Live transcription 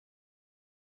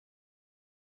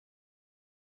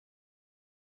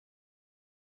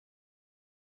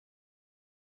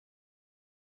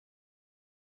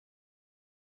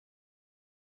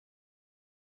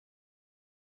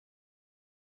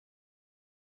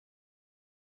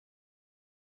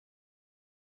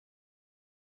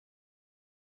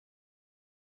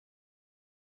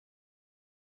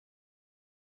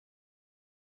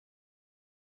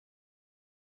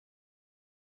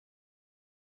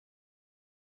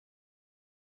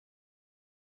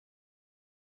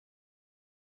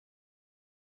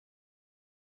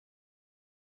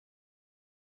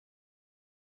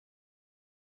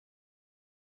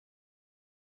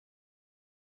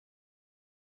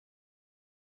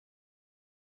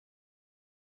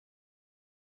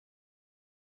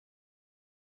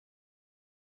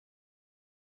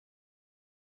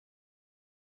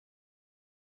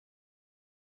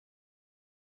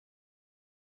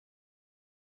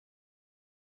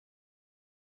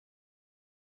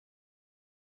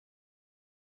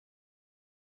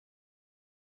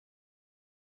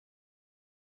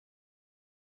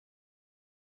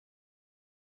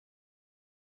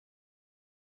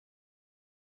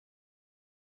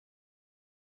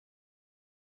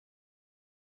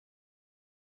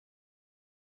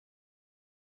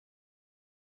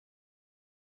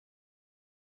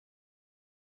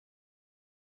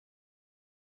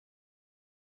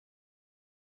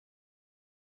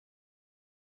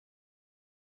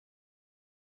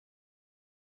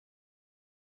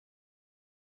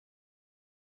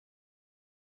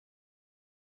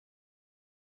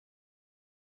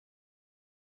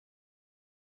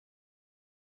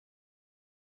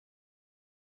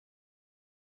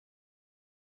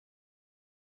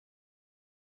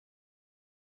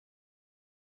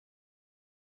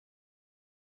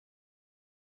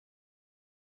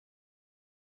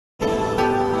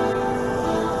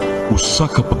Usa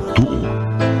ka pagtuo,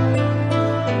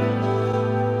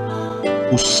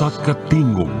 usa ka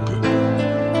tingog,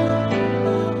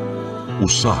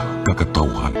 usa ka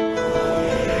katawhan.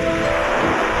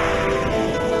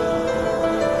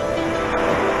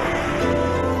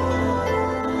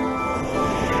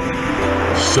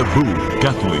 CEBU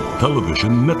Catholic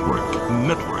Television Network.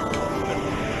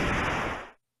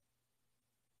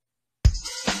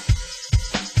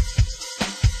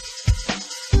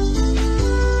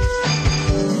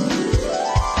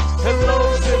 Hello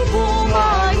Cebu,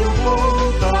 maayong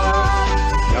buntag.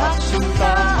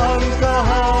 Yaksunta ang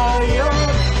kahayag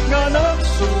nga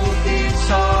nagsutit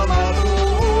sa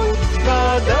matuod,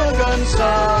 kadagan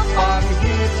sa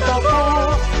panghita ko.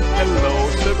 Hello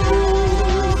Cebu,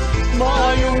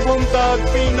 maayong buntag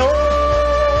Pinoy.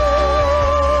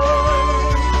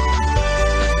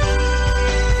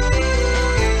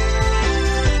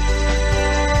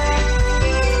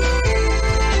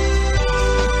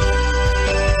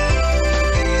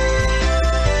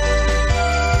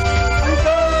 Ang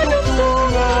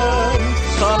katutulungan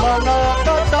sa mga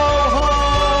katawhan.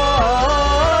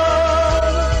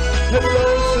 Hello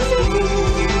Cebu,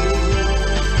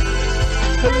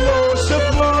 hello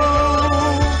Cebu,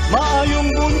 maayong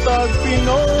buntag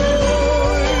Pinoy,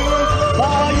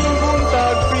 maayong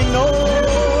buntag Pinoy,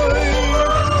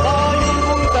 maayong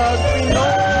buntag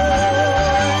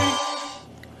Pinoy.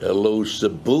 Hello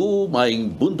Cebu,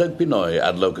 maayong buntag Pinoy,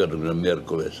 adlaw ka ng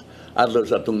Miyerkules. Adlaw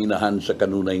sa atong inahan sa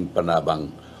kanunayng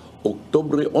panabang,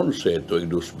 Oktubre 11, tuig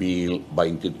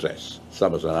 2023.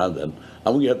 Sama sa nadan,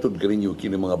 among ihatod ka ninyo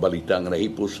kini mga balita nga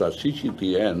nahipos sa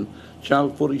CCTN, Channel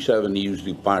 47 News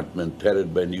Department, headed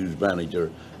by News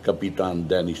Manager Kapitan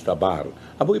Dennis Tabar.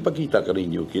 Amo ipakita ka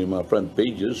ninyo kini mga front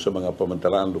pages sa mga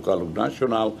pamantalaan lokal ug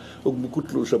nasyonal ug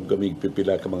mukutlo sab kami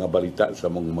pipila ka mga balita sa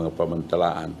among mga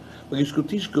pamantalaan.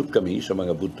 Mag-iskut-iskut kami sa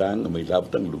mga butang nga may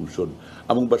labtang lungsod.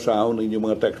 Among basahon ninyo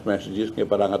mga text messages nga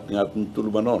parangat nga atong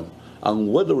tulumanon. Ang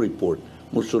weather report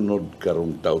musunod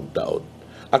karong taud-taud.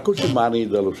 Ako si Manny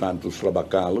de los Santos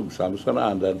Rabacal ug sama sa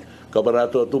naadan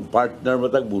kabarato atong partner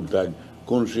matag buntag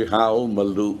Konsehal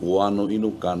Malu Uano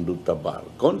Inukando Tabar.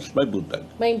 Kons, may buntag.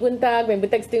 May buntag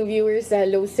sa viewers sa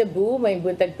Hello Cebu, may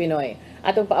buntag Pinoy.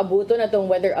 Atong paabuton atong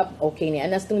weather up, okay ni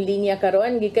anas tong linya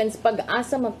karon gikan sa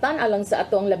pag-asa magtan alang sa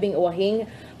atong labing uwahing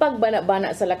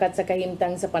pagbana-bana sa lakat sa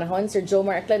kahimtang sa panahon. Sir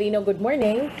Jomar Aclarino, good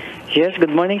morning. Yes,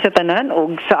 good morning sa tanan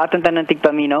ug sa atong tanan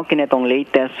tigpaminaw kini atong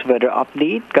latest weather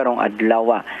update karong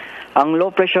adlaw. Ang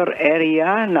low pressure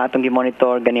area na atong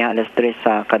gi-monitor ganiha alas 3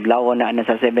 sa kadlaw na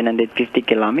nasa 750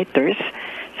 kilometers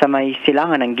sa may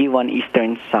silangan ng Giwan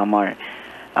Eastern Samar.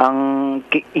 Ang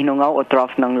inungaw o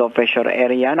trough ng low pressure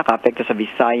area nakaapekto sa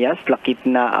Visayas, lakip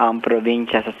na ang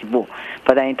probinsya sa Cebu.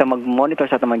 Padayon ito mag-monitor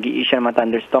sa itong mag-i-issue ng mga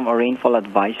thunderstorm or rainfall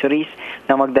advisories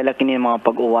na magdala kini mga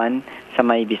pag-uwan sa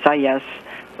may Visayas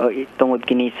o tungod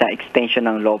kini sa extension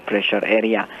ng low pressure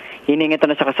area. Hining ito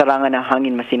na sa kasarangan ng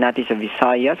hangin masinati sa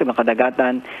Visayas ug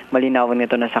nakadagatan, malinawan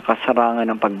nito na sa kasarangan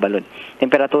ng pagbalod.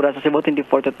 Temperatura sa Cebu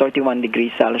 24 to 31 degrees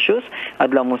Celsius,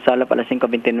 adlaw musalap alas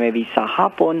 5:29 sa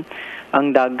hapon. Ang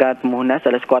dagat muhunas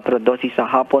alas 4:12 sa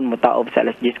hapon, mutaob sa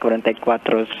alas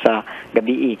 10:44 sa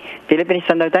gabi. Philippine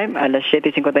Standard Time alas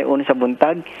 7:51 sa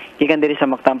buntag. Gikan diri sa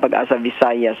Mactan Pag-asa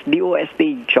Visayas,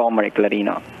 DOST Jomar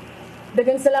Clarino.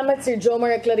 Daghang salamat Sir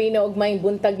Jomar Aclarino ug may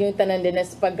buntag yung tanan din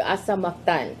sa Pag-asa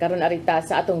Mactan. Karon arita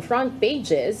sa atong front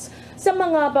pages sa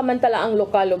mga pamantalaang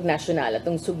lokal ug nasyonal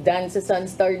atong sugdan sa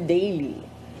Sunstar Daily.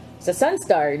 Sa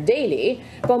Sunstar Daily,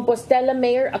 Compostela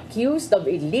Mayor accused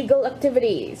of illegal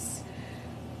activities.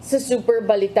 Sa Super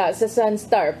Balita sa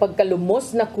Sunstar,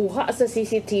 pagkalumos nakuha sa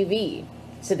CCTV.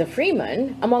 Sa The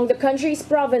Freeman, among the country's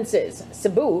provinces,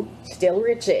 Cebu still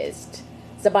richest.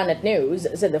 Sa Banat News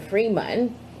sa The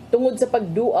Freeman, tungod sa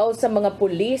pagduaw sa mga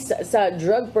pulis sa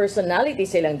drug personality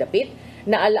silang dapit,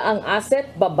 naala ang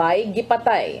asset babay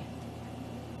gipatay.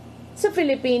 Sa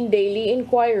Philippine Daily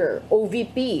Inquirer,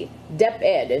 OVP,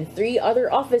 DepEd, and 3 other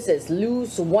offices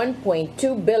lose 1.2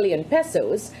 billion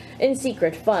pesos in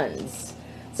secret funds.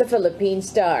 Sa Philippine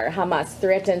Star, Hamas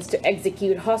threatens to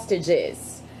execute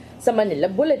hostages. Sa Manila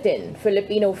Bulletin,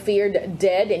 Filipino feared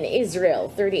dead in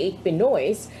Israel, 38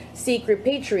 Pinoys seek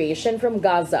repatriation from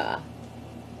Gaza.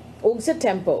 Ug sa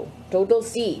Tempo, total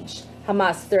siege,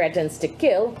 Hamas threatens to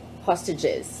kill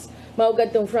hostages.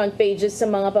 Maugad tong front pages sa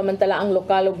mga pamantalaang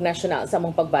lokal ug nasyonal. Sa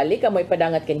mong pagbalik, amoy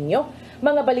padangat kaninyo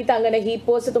mga balita nga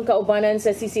nahipo sa tong kaubanan sa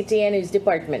CCTN News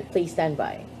Department. Please stand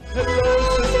by. Hello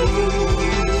Cebu,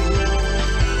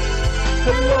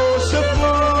 hello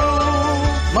Cebu,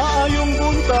 maayong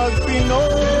buntag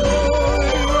Pinoy,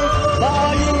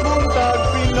 maayong buntag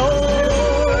Pinoy,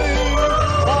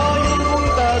 maayong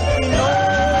buntag Pinoy.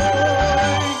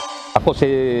 Ako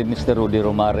si Mr. Rudy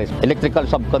Romares, electrical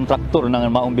subcontractor ng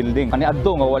maong building. Ani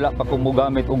adto nga wala pa ko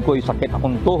mogamit og ko'y sakit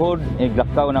akong tuhod,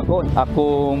 iglakaw na ko.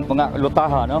 Akong mga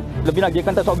lutaha, no? Labi na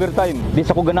gikan ta sa overtime. Di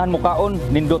sa ko ganahan mo kaon,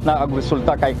 nindot na ang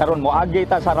resulta kay karon moagi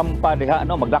ta sa rampa diha,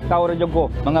 no? Maglakaw ra jud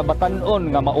ko. Mga batan-on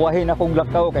nga mauwahin akong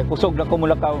lakaw kay kusog na ko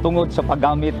mulakaw tungod sa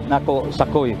paggamit nako sa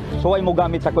koy. So ay mo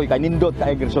gamit sa koy kay nindot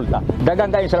kay resulta.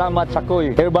 Daghang kay salamat sa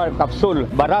koy herbal capsule.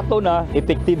 Barato na,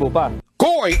 epektibo pa.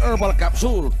 Koy Herbal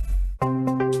Capsule.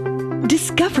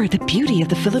 Discover the beauty of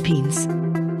the Philippines.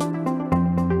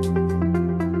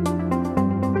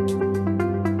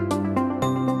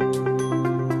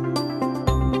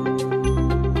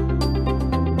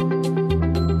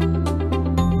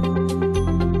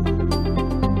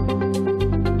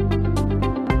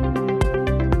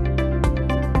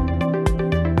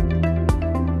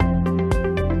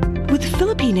 With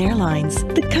Philippine Airlines,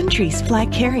 the country's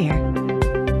flag carrier.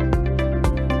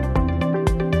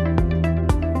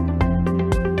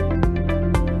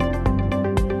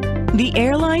 The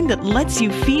airline that lets you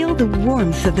feel the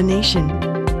warmth of the nation.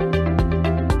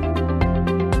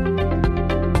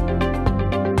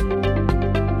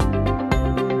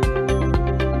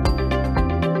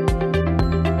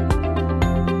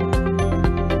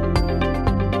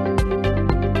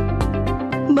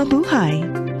 Mabuhay!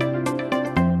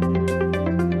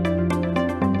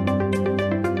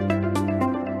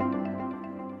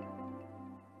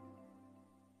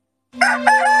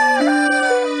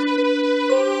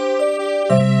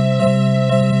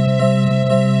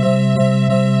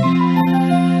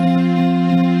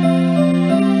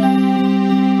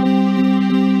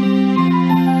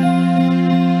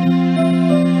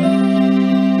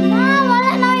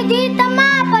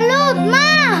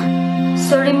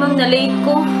 Sorry ma'am, na-late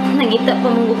ko. Nagita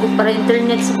pa mong gusto para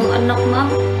internet sa kong anak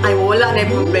ma'am. Ay wala na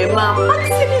yung problema. Pag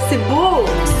CEBU!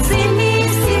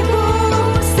 CEBU!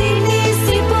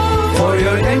 CEBU! For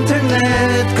your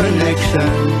internet connection,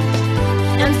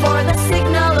 And for the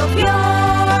signal of your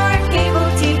cable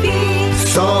TV.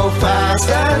 so fast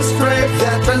and straight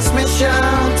the transmission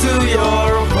to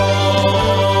your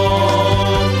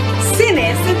phone.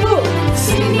 CEBU!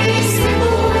 CEBU!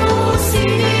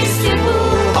 CEBU!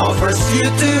 Offers you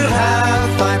to have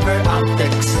fiber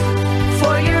optics.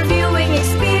 For your viewing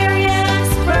experience,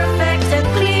 perfect and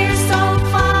clear, so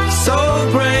fast. So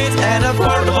great and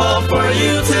affordable for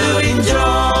you to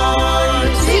enjoy.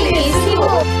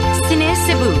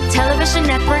 CEBU Television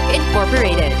Network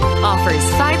Incorporated offers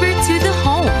fiber to the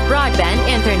home broadband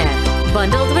internet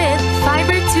bundled with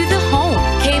fiber to the home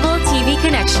cable TV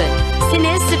connection.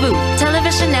 CEBU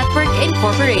Television Network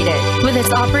Incorporated with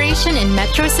its operation in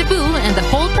Metro Cebu and the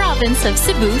whole province of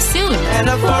Cebu soon.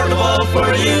 And affordable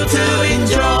for you to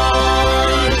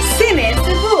enjoy.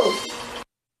 CEBU!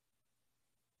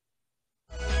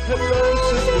 Hello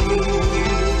Cebu,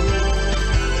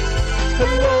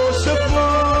 hello Cebu,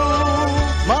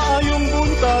 maayong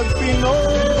buntag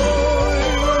Pinoy,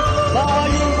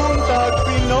 maayong buntag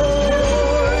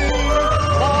Pinoy,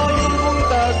 maayong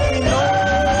buntag Pinoy.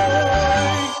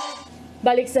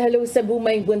 Balik sa Hello Cebu,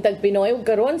 Maayong Buntag Pinoy ug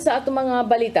karon sa ato mga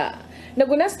balita.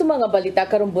 Nagunas to mga balita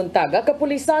karong buntaga,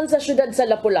 kapulisan sa syudad sa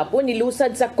Lapu-Lapu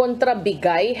nilusad sa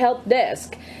kontrabigay help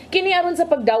desk. Kini aron sa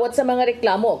pagdawat sa mga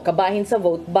reklamo kabahin sa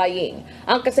vote buying.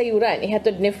 Ang kasayuran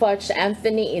ihatod ni Fudge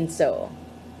Anthony Inso.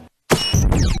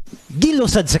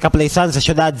 Gilusad sa kapulisan sa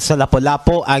syudad sa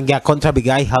Lapu-Lapu ang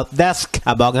kontrabigay help desk.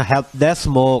 Abo nga help desk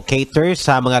mo cater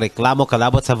sa mga reklamo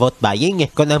kalabot sa vote buying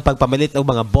kun ang pagpamilit og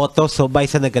mga boto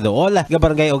subay sa nagaduol nga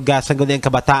barangay ug sangguniang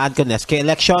kabataan kun SK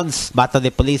elections. Bato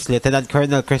ni Police Lieutenant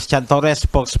Colonel Christian Torres,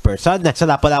 spokesperson sa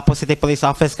Lapu-Lapu City Police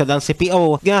Office kanang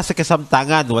CPO, nga sa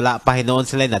kasamtangan wala pa hinuon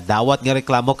sila nadawat nga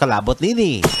reklamo kalabot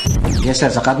nini. Yes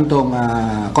sir, sa kantong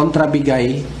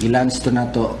kontrabigay, ilans to na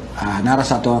to, nara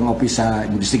sa to ang office sa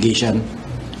investigation.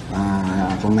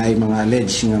 Kung na mga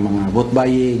alleged nga mga vote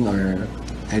buying or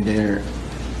either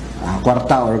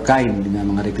kwarta or kind nga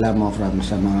mga reklamo from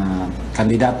sa mga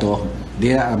kandidato,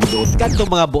 diya ang buot.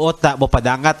 Kadtong mga buot na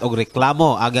mopadangat og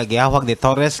reklamo ang gihawag ni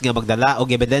Torres nga magdala og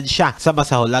ebidensya sa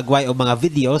masahulagway og mga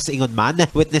videos ingon man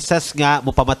witnesses nga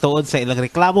mopamatuod sa ilang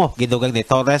reklamo. Gidugang ni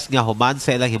Torres nga human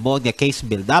sa ilang himuon nga case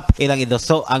build up, ilang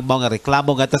idoso ang mga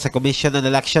reklamo ngadto sa Commission on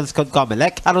Elections kon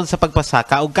COMELEC aron sa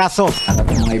pagpasaka og kaso. Atong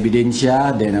mga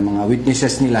ebidensya din ang mga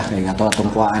witnesses nila kay ato atong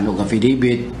kuhaan og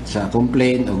affidavit sa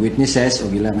complaint og witnesses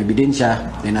og ilang ebidensya,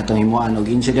 then atong himuan og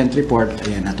incident report,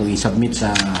 ayan atong i-submit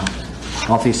sa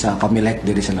office sa COMELEC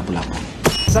diri sa Lapu-Lapu.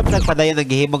 Samtang padayon ang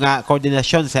gihimo nga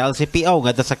koordinasyon sa LCPO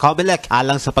ngadto sa COMELEC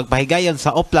alang sa pagpahigayon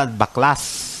sa Oplan Baklas.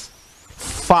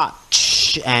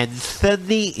 Fudge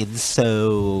Anthony Inso,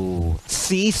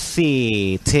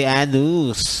 CCTN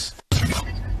News.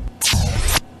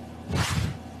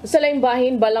 Sa laing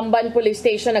bahin, Balamban Police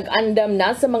Station nag-andam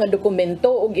na sa mga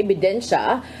dokumento ug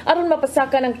ebidensya aron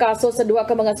mapasakan ang kaso sa duha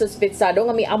ka mga suspetsado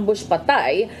nga mi-ambush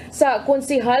patay sa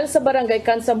konsihal sa barangay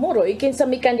Kansamuroy kinsa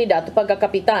mi kandidato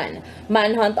pagkakapitan.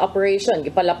 Manhunt operation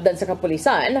gipalapdan sa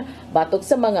kapulisan batok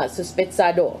sa mga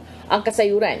suspetsado. Ang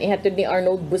kasayuran ihatod ni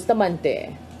Arnold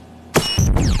Bustamante.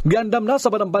 Giandam na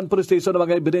sa Balamban Police Station ang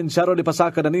mga ebidensya ron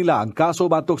ipasaka na nila ang kaso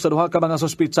batok sa duha ka mga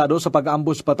suspitsado sa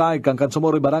pag-ambush patay kang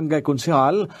Kansamuroy Barangay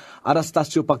Konsehal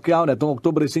Anastasio Pacquiao netong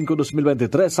Oktubre 5,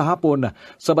 2023 sa hapon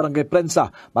sa Barangay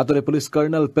Prensa. Bato ni Police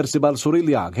Colonel Percival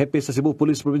Surilia, ang hepe sa Cebu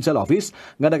Police Provincial Office,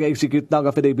 nga nag-execute na ang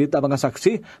affidavit ang mga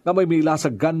saksi nga may mila sa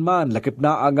gunman, lakip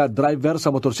na ang driver sa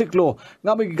motorsiklo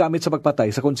nga may gigamit sa pagpatay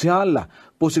sa konsehal.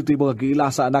 Positibo nga giila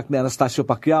sa anak ni Anastasio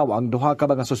Pacquiao ang duha ka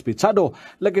mga suspitsado,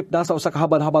 lakip na sa usa ka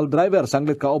habal driver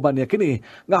sanglit kauban niya kini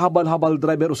nga habal-habal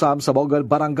driver usam sa Bogal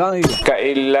Barangay.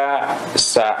 Kaila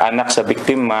sa anak sa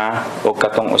biktima o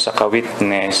katong usa ka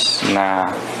witness na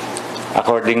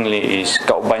accordingly is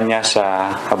kauban niya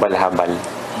sa habal-habal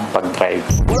pag-drive.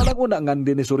 Wala lang una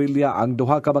ngandi ni Surilia ang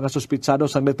duha ka mga suspitsado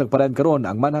sanglit nagpadayon karon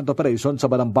ang manhunt operation sa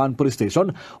Balamban Police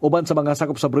Station uban sa mga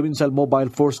sakop sa Provincial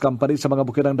Mobile Force Company sa mga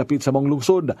bukidang dapit sa mong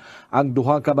lungsod. Ang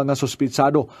duha ka mga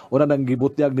suspitsado una nang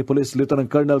gibutyag ni Police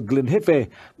Lieutenant Colonel Glenn Hefe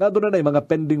nga doon na mga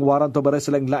pending warrant of arrest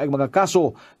silang laing mga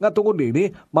kaso nga tungod nini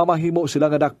mamahimo sila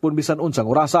nga dakpon bisan unsang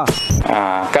orasa.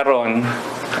 Karon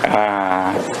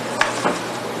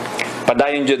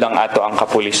padayon jud ang ato ang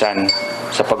kapulisan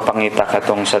sa pagpangita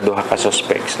katong sa duha ka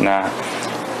suspects na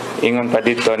ingon pa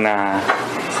dito na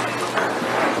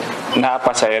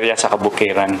naapa sa area sa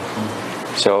kabukiran.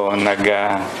 So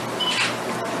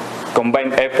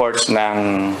combined efforts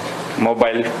ng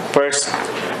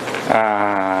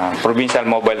Provincial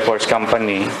Mobile Force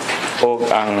Company o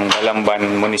ang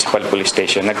Balamban Municipal Police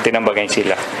Station nagtinambagay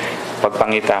sila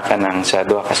pagpangita ka ng sa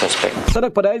duha ka suspect. Sa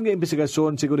nagpadayon nga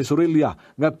investigasyon siguro ni Surilia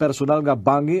nga personal nga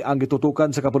bangi ang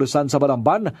gitutukan sa kapulisan sa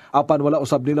Balamban apan wala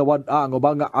usab nila wad-a ang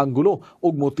ubang nga anggulo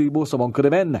ug motibo sa mong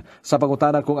krimen. Sa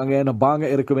pangutana kung ang iyan bangi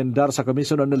irekomendar sa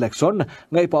Commission on Election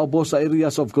nga ipaubos sa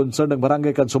areas of concern ng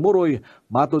Barangay Kansamuroy,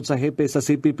 matod sa hepe sa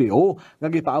CPPO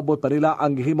nga gipaabot pa nila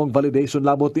ang gihimong validation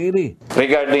labot niini.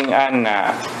 Regarding ang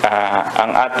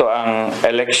ato ang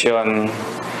election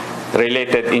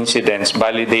related incidents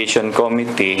validation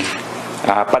committee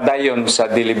padayon sa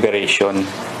deliberation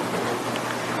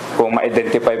kung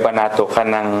ma-identify ba nato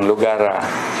kanang lugar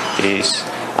is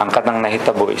ang kanang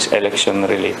nahitabo is election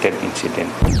related incident.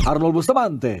 Arnold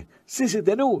Bustamante,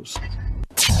 CCTV News.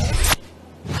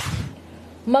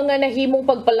 Mga nahimong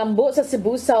pagpalambo sa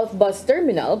Cebu South Bus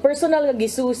Terminal, personal nga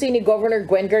gisusi ni Governor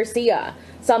Gwen Garcia.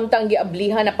 Samtang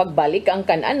giablihan na pagbalik ang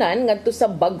kananan ngadto sa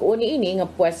bag-o niini nga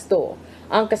pwesto.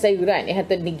 Ang kasayuran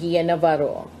ihatod ni Gian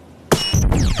Navarro.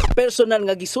 Personal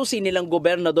nga gisusi nilang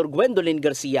Gobernador Gwendolyn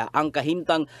Garcia ang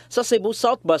kahimtang sa Cebu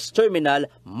South Bus Terminal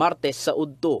Martes sa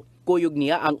Udto. Kuyog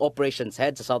niya ang operations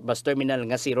head sa South Bus Terminal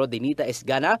nga si Rodinita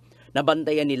Esgana.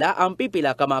 Nabantayan nila ang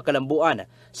pipila ka mga kalambuan,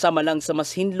 sama lang sa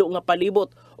mas hinlo nga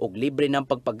palibot ug libre ng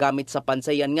pagpagamit sa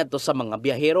pansayan ngadto sa mga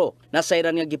biyahero.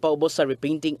 Nasayran nga gipaubos sa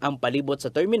repainting ang palibot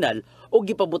sa terminal ug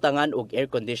gipabutangan og air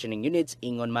conditioning units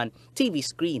ingon man TV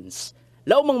screens.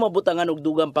 Law mang mabutangan og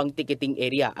dugang pang ticketing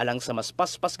area alang sa mas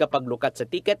paspas ka paglukat sa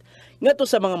ticket ngadto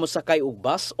sa mga mosakay og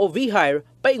bus o V-Hire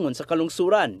paingon sa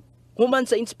kalungsuran. Human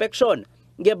sa inspeksyon,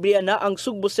 giabrihan na ang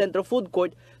Sugbo Centro Food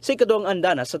Court sa ikaduhang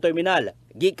andana sa terminal.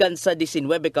 Gikan sa 19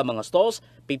 ka mga stalls,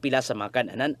 pipila sa mga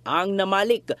kananan ang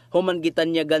namalik, human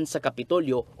gitanyagan sa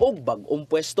Kapitolyo og bag-ong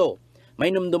pwesto. May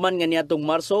numduman nga niadtong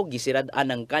Marso, gisirad-an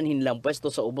ang kanhin lang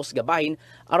pwesto sa ubos gabahin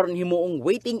aron himuong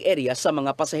waiting area sa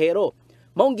mga pasahero.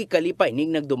 Maong gikalipay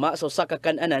ning nagduma sa usa ka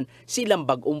kananan silang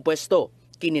bag-ong pwesto.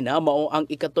 Kini na mao ang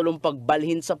ikatulong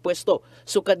pagbalhin sa pwesto,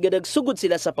 sukad gadag sugod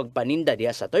sila sa pagpaninda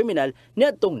diha sa terminal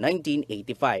niadtong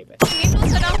 1985. Ito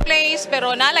sa ng place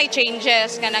pero nalay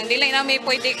changes kanang dili na may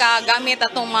pwede ka gamit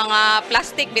atong mga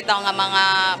plastic bitaw nga mga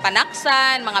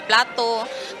panaksan, mga plato.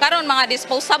 Karon mga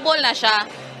disposable na siya.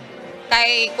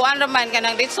 Kay kuan raman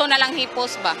kanang ditso na lang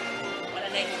hipos ba.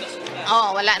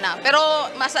 Wala na. Pero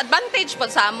mas advantage pa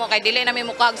sa amo kay dili na may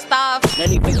mukag staff.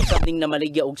 Nalipay usab ning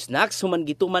namaligya og snacks human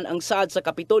gituman ang saad sa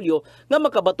Kapitolyo nga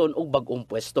makabaton og bag-ong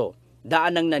pwesto.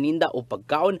 Daan ang naninda o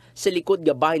pagkaon sa likod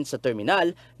gabahin sa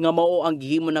terminal nga mao ang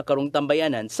gihimo na karong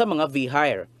tambayanan sa mga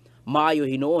V-Hire. Maayo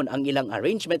hinuon ang ilang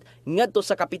arrangement ngadto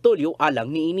sa Kapitolyo alang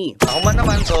niini. Human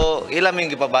naman so ilaming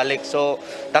gipabalik. So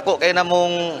dako kay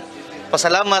namong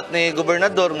pasalamat ni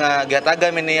gobernador nga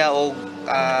giatagan mi niya og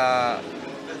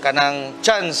kanang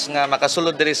chance nga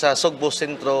makasulod diri sa Sugbo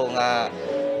Sentro nga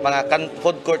mga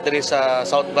food court diri sa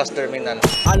South Bus Terminal.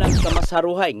 Alang sa mas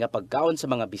haruhay nga pagkaon sa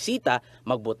mga bisita,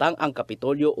 magbutang ang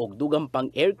Kapitolyo og dugang pang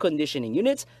air conditioning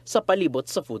units sa palibot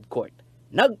sa food court.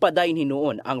 Nagpadayon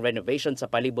hinuon ang renovation sa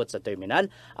palibot sa terminal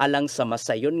alang sa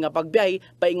masayon nga pagbiyahe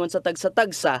paingon sa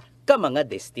tagsa-tagsa ka mga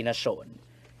destinasyon.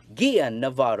 Gian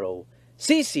Navarro,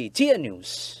 CCTN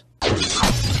News.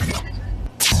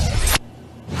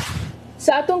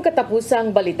 Sa atong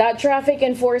katapusang balita, Traffic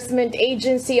Enforcement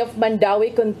Agency of Mandawi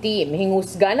Contim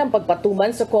hingusgan ang pagpatuman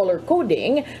sa color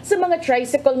coding sa mga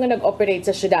tricycle nga nag-operate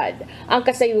sa syudad. Ang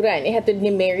kasayuran ihatod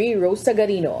ni Mary Rose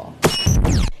Sagarino.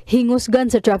 Hingusgan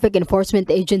sa Traffic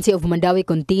Enforcement Agency of Mandawi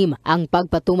Contim ang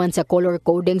pagpatuman sa color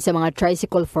coding sa mga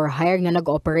tricycle for hire nga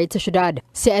nag-operate sa syudad.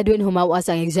 Si Edwin Humawas,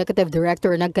 ang Executive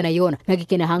Director nagkanayon,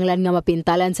 nagikinahanglan nga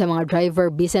mapintalan sa mga driver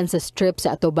bisan sa strip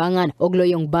sa atubangan og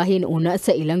loyong bahin una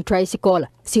sa ilang tricycle.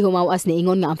 Si Humawas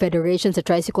niingon nga ang Federation sa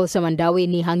Tricycle sa Mandawi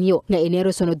ni hangyo nga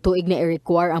Enero sunod tuig na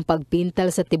i-require ang pagpintal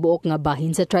sa tibuok nga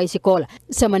bahin sa tricycle.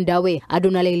 Sa Mandawi,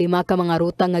 adunay 5 ka mga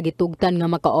ruta nga gitugtan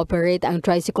nga maka-operate ang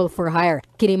tricycle for hire.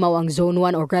 Kini mao ang Zone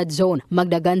 1 o Red Zone,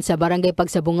 magdagan sa Barangay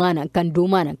Pagsabungan,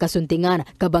 Kanduman, Kasuntingan,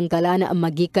 Kabangkalan,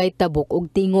 Magikay, Tabuk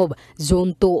ug Tingob.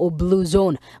 Zone 2 o Blue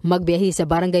Zone, magbiyahe sa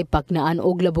Barangay Paknaan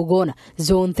ug Labugon.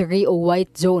 Zone 3 o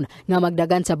White Zone, nga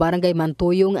magdagan sa Barangay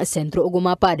Mantuyong, Sentro ug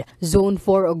Umapad. Zone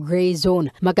 4 o Gray Zone,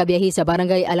 makabiyahe sa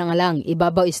Barangay Alang-Alang,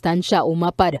 Ibabaw, Istansya,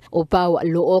 Umapad, Upaw,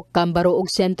 Luok, Kambaro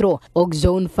ug Sentro. Og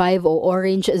Zone 5 o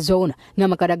Orange Zone, nga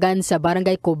makadagan sa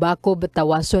Barangay Kubakob,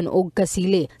 Tawason ug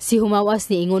Kasili. Si Humawas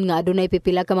ni ingon nga adunay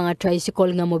pipila ka mga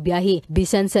tricycle nga mobiyahe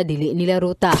bisan sa dili nila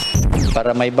ruta.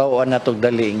 Para may bawaan natog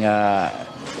dali nga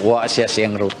wa siya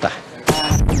siyang ruta.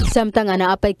 Samtang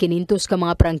anaapay 500 ka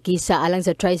mga prangkisa alang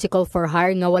sa Tricycle for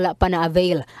Hire nga wala pa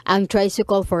na-avail. Ang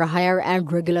Tricycle for Hire and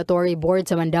Regulatory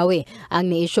Board sa Mandawi ang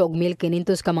ni-issue og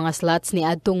 1,500 ka mga slots ni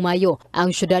adtong Mayo.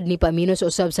 Ang syudad ni paminos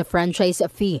usab sa franchise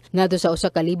fee ngadto sa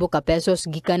 1,000 ka pesos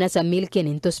gikan na sa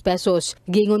 1,500 pesos.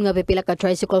 Gingon nga pipila ka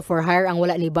Tricycle for Hire ang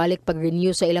wala nibalik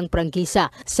pag-renew sa ilang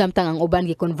prangkisa, samtang ang uban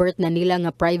gi-convert na nila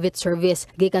nga private service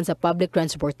gikan sa public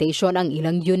transportation ang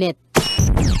ilang unit.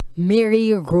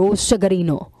 Mary Rose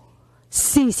Sagarino,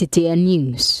 CCTN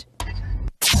News.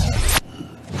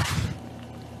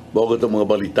 Bago itong mga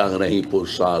balita nga nahipo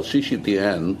sa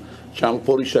CCTN, Channel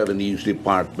 47 News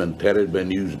Department, headed by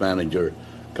News Manager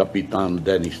Kapitan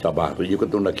Dennis Tabato. Yung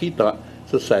itong nakita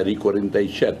sa Sari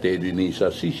 47 din sa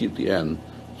CCTN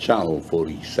Channel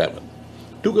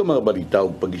 47. Ito ka mga balita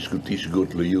o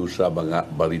pag-iskutis-gut luyo sa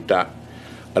mga balita.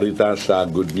 Arita sa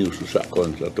good news sa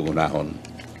akon sa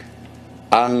tungunahon.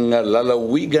 Ang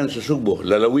lalawigan sa Subo,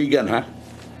 lalawigan ha,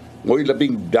 ngoy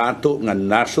labing dato nga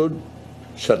nasod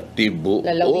sa Tibuok.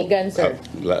 Lalawigan, sir.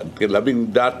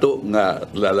 Labing dato nga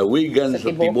lalawigan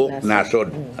sa Tibuok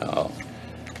nasod.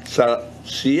 Sa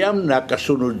siyam na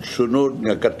kasunod-sunod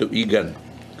nga katuigan.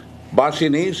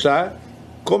 Base ni sa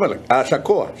COA,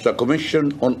 sa Commission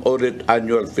on Audit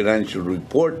Annual Financial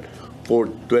Report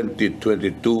for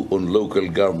 2022 on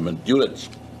Local Government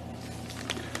Units.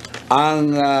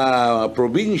 Ang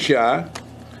probinsya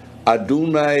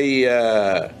adunay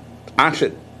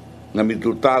asset nga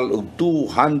mitotal og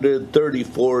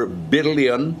 234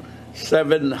 billion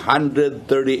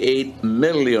 738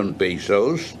 million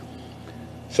pesos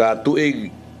sa tuig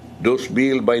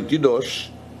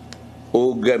 2022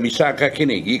 ug misaka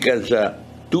kini gikan sa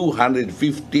 215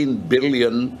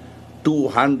 billion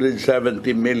 270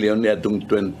 million niadtong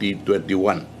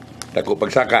 2021. Dako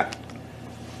pagsaka.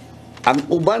 Ang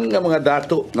uban nga mga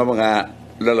dato nga mga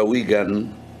lalawigan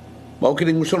mao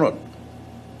kining mosunod.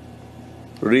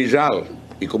 Rizal,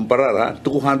 ikumparar ha,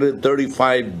 235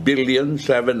 billion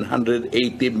 780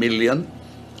 million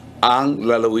ang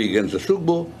lalawigan sa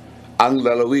Subo, ang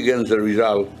lalawigan sa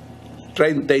Rizal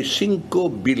 35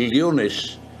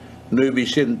 bilyones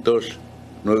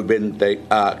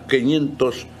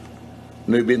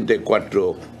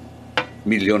 594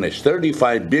 milyones,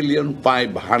 35 billion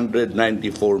 594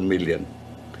 million.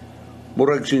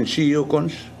 Murag sinsiyo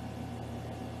kons.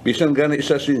 Bisan gani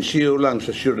sa sinsiyo lang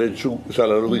sa siyudad sa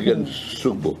lalawigan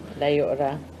Subo. Layo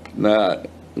ra. Na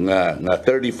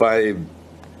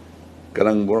 35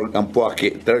 kanang murag ang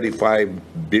puwaki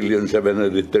 35 billion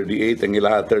 738 ang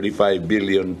ilaha 35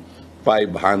 billion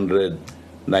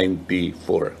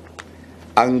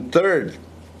 594. Ang third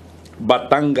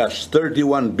Batangas,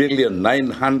 31 billion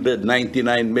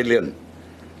 999 million.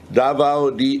 Davao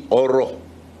de Oro,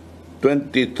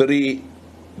 23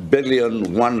 billion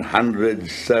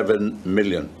 107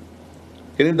 million.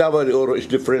 Kini Davao de Oro is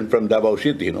different from Davao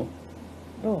City, no?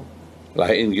 Oh.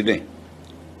 Lain gini.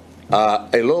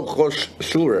 Ilocos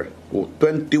Sur,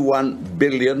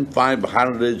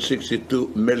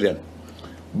 21,562,000,000.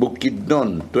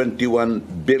 Bukidnon,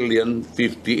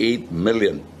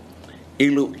 21,058,000,000.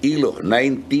 Iloilo,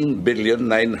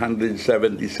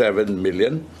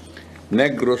 19,977,000,000.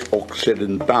 Negros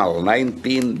Occidental,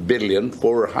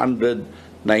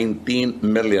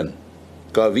 19,419,000,000.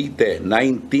 Cavite,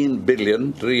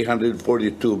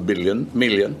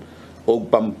 19,342,000,000. O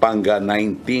Pampanga,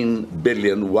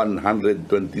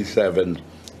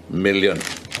 19,127,000,000.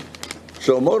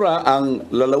 So mora ang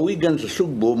lalawigan sa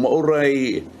Sugbo,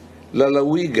 mauray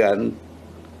lalawigan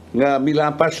nga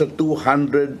milapas sa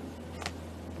 200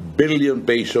 billion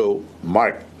peso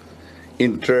mark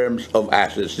in terms of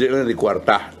assets. Di na ni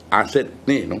kwarta asset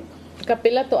ni, no?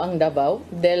 Kapila to ang Davao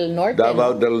del Norte.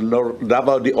 Davao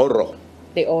Davao de Oro.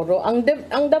 De Oro. Ang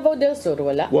Davao del Sur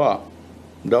wala.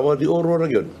 Davao de Oro ra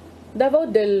gyud. Davao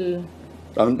del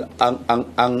ang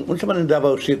unsa man ang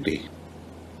Davao City?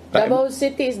 Davao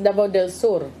City is Davao del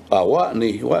Sur. Wa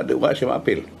siya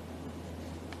maapil.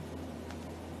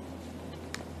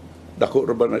 Dako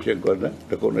ra ba na siya kuan?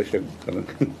 Dako na siya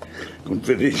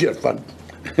confidential fund.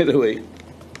 Anyway,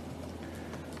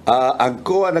 ang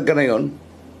kuha na kanayon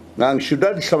nga ang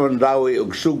syudad sa Mandawi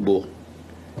ug Sugbo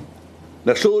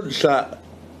nasud sa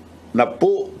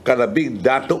napo kalabig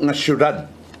dato nga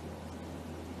syudad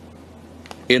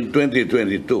in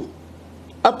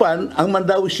 2022. Apan, ang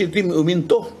Mandawi City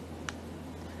uminto.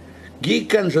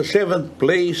 Gikan sa 7th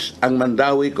place ang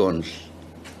Mandawi Cons.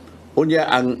 Unya,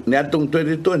 ang niadtong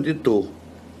 2022,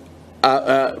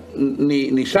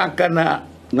 ni Saka na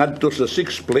ngadto sa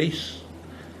 6th place,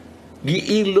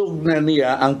 giilog na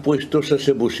niya ang pwesto sa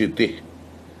Cebu City.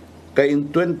 Kaya in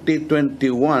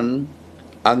 2021,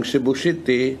 ang Cebu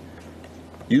City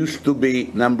used to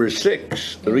be number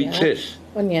 6, reaches.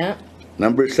 Unya.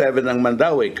 Number 7 ang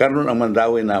Mandawi. Karon ang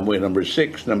Mandawi na mo number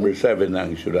 6, number 7 na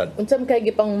ang syudad. Unsam kay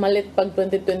gipang malit pag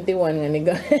 2021 nga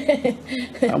niga.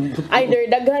 Either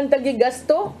daghan tagi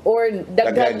gasto or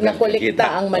daghan na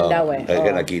kolekta ang Mandawi.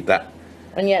 Daghan nakita.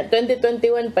 Anya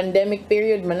 2021 pandemic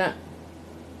period man na.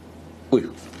 Uy.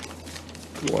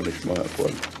 Walis mga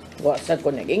kuan. Wasad ko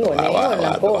nag-ingon. Ingon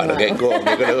lang ko. Lagay ko.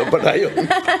 Magkano pa tayo.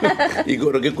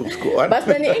 Igor lagi ko kuan.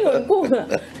 Basta ni-ingon ko.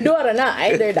 Duwara na.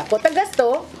 Either dako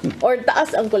tagasto or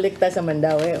taas ang kolekta sa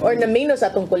Mandawi. Or na minus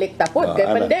atong kolekta po. Kaya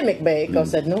pandemic ba ikaw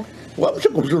sad no? Wa sa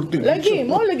consulting. Lagi.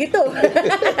 Mo lagi to.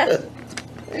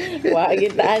 Wa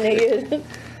gitaan na yun.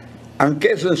 Ang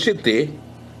Quezon City,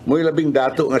 mo'y labing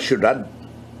dato nga syudad.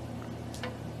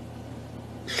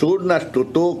 Sunas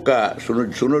tuto ka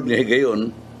sunod-sunod nga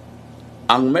higayon,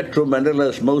 ang Metro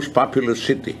Manila's most populous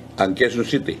city, ang Quezon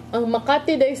City. Ang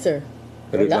Makati day, sir.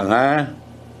 Pero lang ha?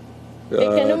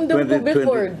 Kanumdum ko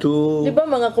before. Di ba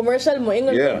mga commercial mo,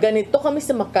 ingon ganito kami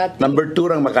sa Makati. Number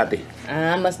 2 ang Makati.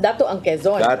 Mas dato ang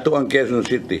Quezon. Dato ang Quezon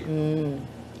City.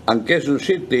 Ang Quezon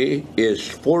City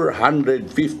is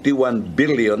 443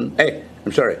 billion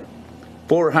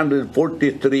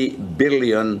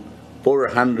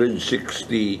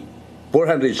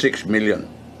 406 million.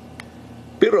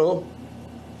 Pero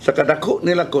sa kadako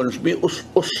nila kons may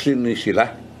us-usin ni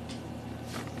sila.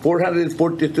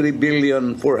 443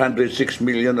 billion 406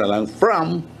 million na lang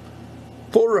from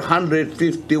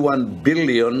 451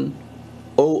 billion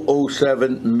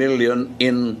 007 million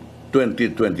in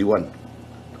 2021.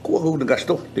 Kuha ko ng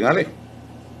gasto, tingali.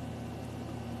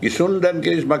 Isundan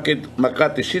kayo sa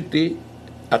Makati City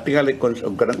at tingali kung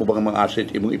kanang ubang mga assets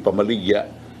imong ipamaligya,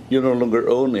 you no longer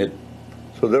own it.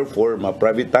 So therefore,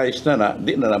 ma-privatize na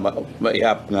di na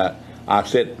maihap nga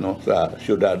asset no sa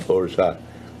syudad or sa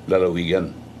lalawigan.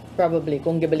 Probably,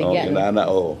 kung gibaligyan.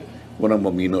 Unang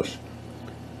maminus.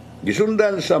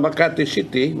 Gisundan sa Makati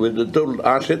City with the total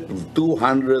asset of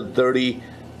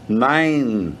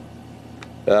 239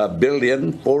 billion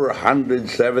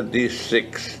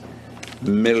 476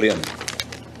 million.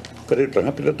 Pero ito,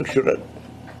 hapit ito syudad.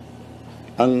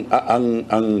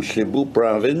 Ang Cebu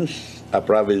province,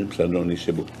 province ni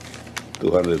Cebu,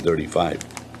 235.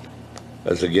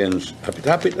 As against,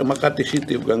 hapit-hapit ang Makati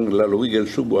City ang lalawigan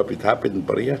Subo, hapit-hapit ang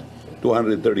pareha.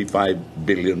 235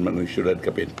 billion man ang syudad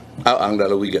kapin. Ang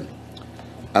lalawigan.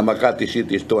 Ang Makati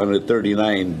City is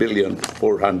 239 billion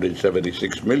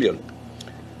 476 million.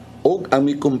 O ang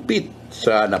may compete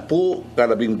sa napo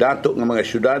kalabing dato ng mga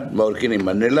syudad, mao kini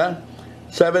Manila,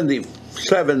 77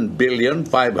 billion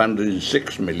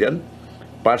 506 million.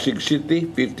 Pasig City,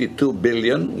 52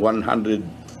 billion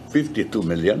 152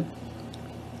 million.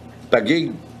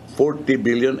 Taguig, 40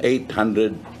 billion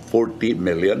 840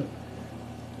 million.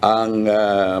 Ang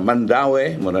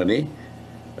Mandawi, muna ni,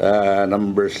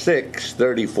 number 6,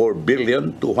 34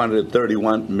 billion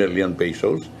 231 million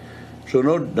pesos.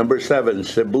 Sunod, number 7,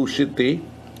 Cebu City,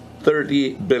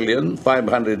 30 billion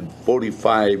 545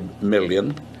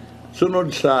 million.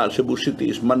 Sunod sa Cebu City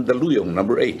is Mandaluyong,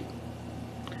 number 8,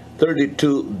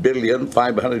 32 billion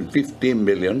 515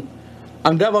 million.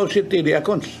 Ang Davao City, di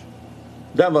accounts.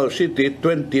 Davao City,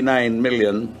 29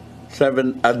 billion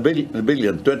 701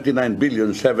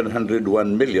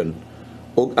 million.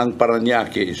 Ug ang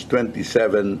Paranaque is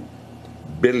 27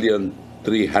 billion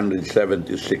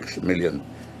 376 million.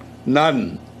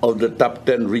 None of the top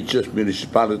 10 richest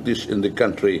municipalities in the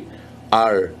country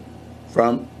are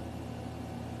from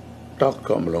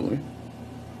Talcom.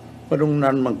 Padung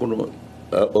nan man kuno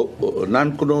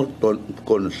nan kuno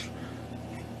cons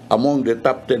among the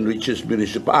top 10 richest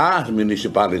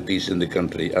municipalities in the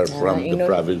country are from the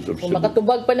province of Kung Cebu.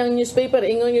 makatubag pa ng newspaper,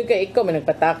 ingon yung kay ikaw, may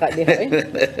nagpataka di ha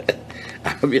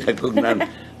Binagog none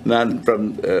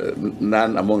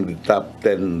among the top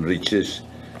 10 richest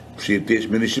cities,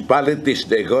 municipalities,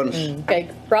 they cons. Kay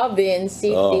province,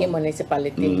 city,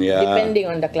 municipality, Yeah. depending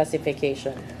on the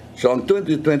classification. So ang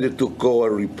 2022 COA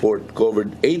report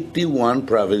covered 81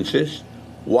 provinces,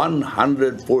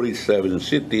 147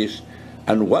 cities,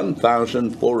 and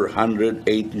 1,487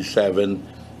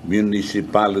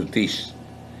 municipalities.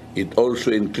 It also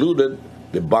included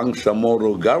the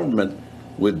Bangsamoro government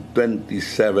with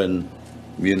 27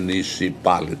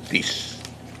 municipalities.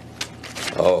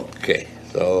 Okay,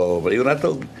 so baliw na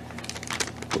to.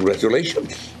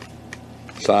 Congratulations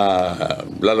sa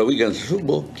lalawigan sa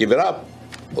Subo. Keep it up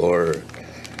or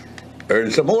earn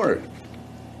some more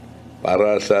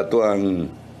para sa tuang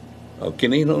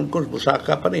kinihinoon ko,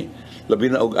 pusaka pa ni. Labi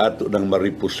na og ato ng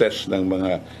maripossess ng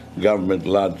mga government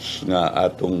lands nga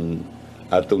atong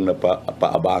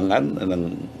napaabangan ng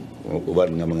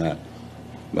uban nga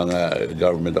mga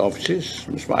government offices.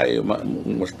 Mas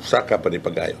pusaka pa ni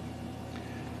pagayo.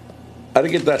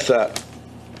 Ari kita sa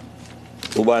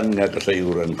uban nga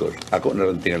kasayuran ko. Ako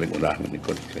na lang tingaling unahan ni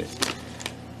ko.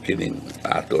 Kining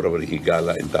ato ra bali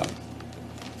higala in town.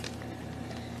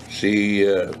 Si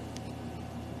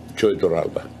Choy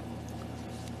Toralba.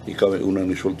 Ikaw ay unang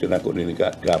nisulti na ako ni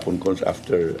gapon ko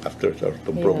after sa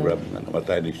program na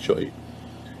namatay ni Choy.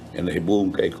 Yan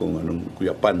nahibuong kay kung anong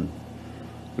kuyapan.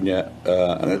 Kunya,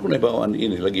 ang ako naibawaan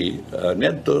ini lagi,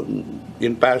 neto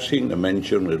in passing na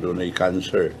mention na doon ay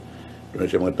cancer. Doon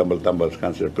siya mga tambal-tambal sa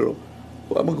cancer. Pero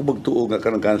kung magtuo nga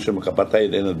ka ng cancer, makapatay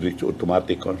din na dito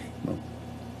automatic. No?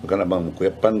 Maka na bang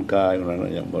kuyapan ka, yun na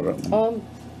niya.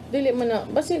 Dili man na,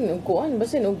 basin og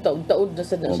taud-taud na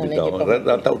sa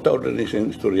Taud-taud na siya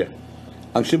istorya.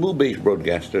 Ang Cebu-based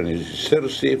broadcaster ni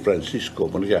Circe Francisco,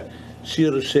 ano siya?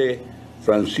 Circe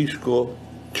Francisco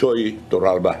Choy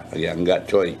Toralba, Ayanga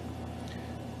Choy.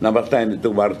 Namatay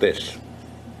nitong Martes.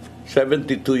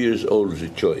 72 years old si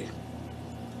Choy.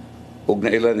 Ug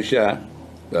naila ni siya,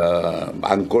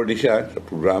 anchor ni siya sa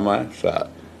programa sa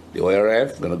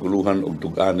DORF na naguluhan og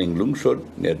tug-aning lungsod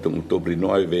niadtong Oktubre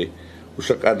 9,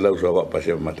 usa ka adlaw sa wa pa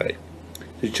siya mamatay.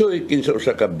 Si Choy kinsa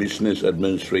usa ka business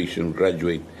administration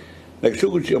graduate.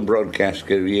 Nagsugod siyang broadcast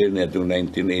career niadtong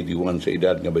 1981 sa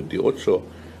edad nga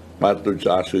 28, matod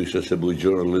sa asoy sa Cebu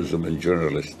Journalism and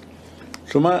Journalist.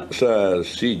 Suma sa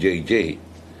CJJ,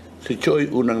 si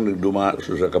Choy unang nagduma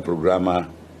sa usa ka programa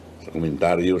sa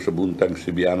komentaryo sa Buntag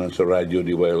Sibianan sa radyo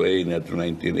DYLA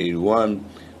niadtong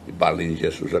 1981. Ibalin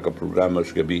siya sa usa ka programa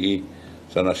sa gabi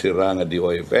sa nasira nga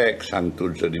DYFX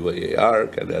hangtod sa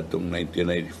DYAR kada atong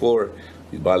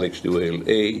 1994, ibalik sa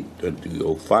DYLA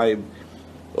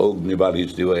 2005 o nibalik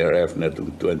sa DYRF na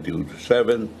atong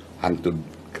 2007 hangtod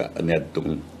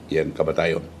niadtong iyang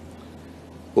kamatayon.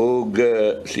 O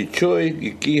si Choy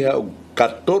gikiha og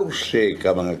 14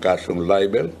 ka mga kasong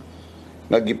libel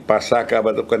nga gipasaka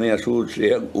ba ito kaniya sud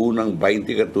siyang unang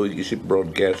 20 ka tuig isip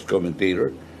broadcast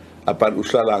commentator. Apan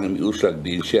usa lang miusag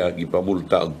din siya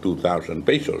gipamulta og 2,000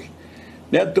 pesos.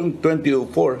 Niadtong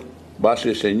 2004,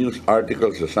 base sa news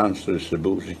article sa Sunster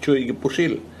Cebu, si Choy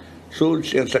gipusil sud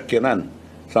siyang sakyanan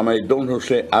sa may Don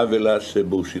Jose Avila,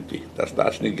 Cebu City.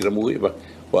 Taas ni giramuhi ba?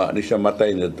 Wa ni siya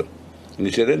matay nito. Ang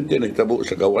insidente nagtabo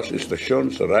sa gawas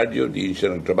istasyon sa radyo diin siya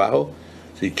nagtrabaho.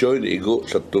 Si Choy naigo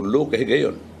sa tulo ka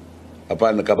higayon.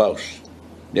 Apan nakabaws.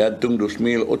 Niadtong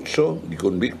 2008,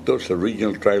 gikonbikto sa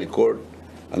Regional Trial Court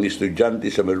ang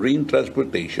estudyante sa Marine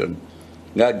Transportation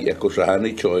nga giakusahan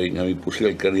ni Choy nga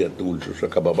mipusil kaniya tungod sa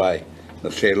kababay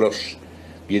na selos.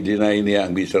 Gidinay niya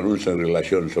ang bisan unsang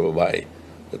relasyon sa babae.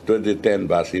 Sa 2010,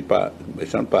 base pa,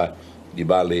 bisan pa,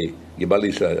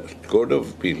 gibali sa Court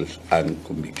of Appeals ang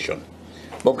conviction.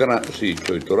 Mao kana si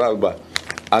Choy Toralba,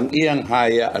 ang iyang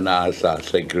haya anaa sa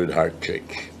Sacred Heart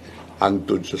Church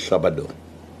hangtod sa Sabado.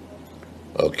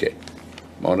 Okay.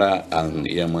 Mauna ang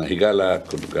iyang mga higala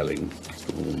kung galing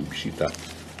bisita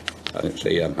sa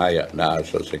iyang haya na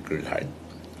sa Sacred Heart.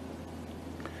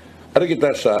 Ari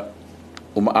kita sa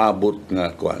umaabot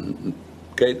nga kuan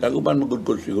kahit ang uban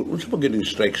magudkod siguro unsa pa gining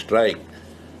strike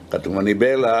katong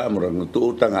Manibela murag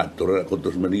tuutang ato ra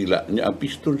kutos Manila nya ang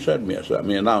piston sad mi sa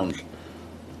mi announce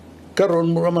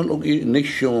karon mura man og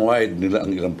nationwide nila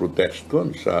ang ilang protest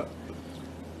kon sa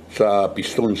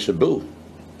Piston Cebu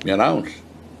mi announce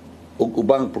ug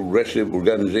ubang progressive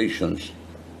organizations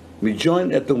mi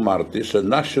join etong Martes sa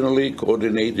nationally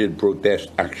coordinated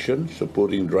protest action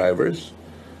supporting drivers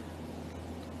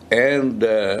and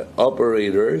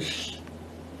operators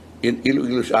in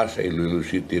Iloilo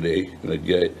City today.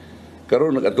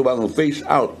 Karon nagatubang phase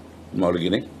out mao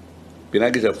lagi ni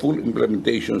pinagi sa full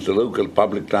implementation sa local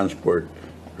public transport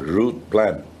route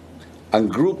plan. Ang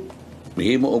group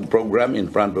mihimo og program in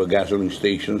front of a gasoline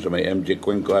station sa may MJ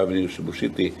Cuenco Avenue, Cebu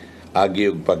City agi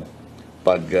og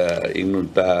pag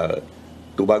inunta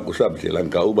tubag usab silang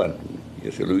kauban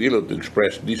sa Iloilo to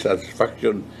express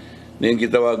dissatisfaction niyang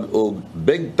gitawag og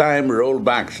big time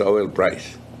rollback sa oil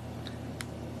price.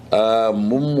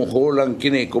 Mumuhulang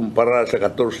kini kumpara sa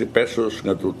 14 pesos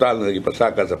nga total nga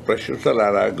gipasaka sa presyo sa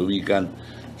lara gumikan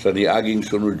sa niaging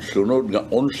sunod-sunod nga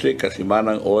 11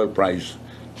 kasimanang oil price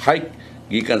hike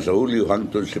gikan sa Hulyo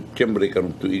hangtod September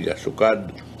karong tuiga sukad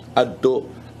adto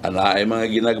anaay mga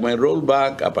ginagmay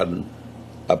rollback apan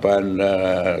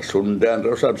sundan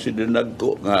raw subsidy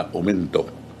nagko nga umento.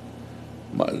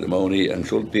 Mauni ang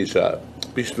sulti sa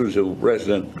Piston Cebu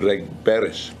President Greg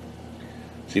Perez.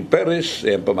 Si Perez,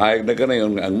 pamahayag na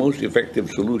kanayon, ang most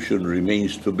effective solution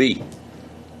remains to be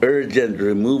urgent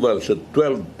removal sa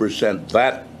 12%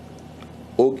 VAT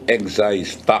o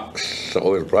excise tax sa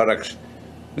oil products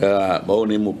na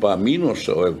mauni mo pa minus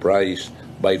sa oil price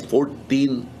by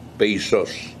 14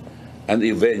 pesos and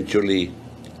eventually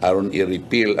aron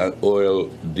i-repeal ang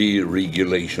oil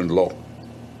deregulation law.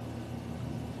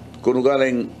 Kung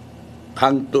galing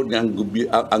hangtod nga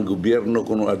ang gobyerno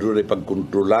kung adunay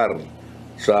pagkontrolar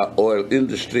sa oil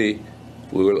industry,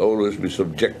 we will always be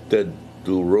subjected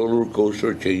to roller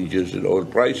coaster changes in oil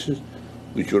prices,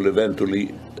 which will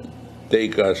eventually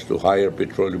take us to higher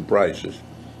petroleum prices.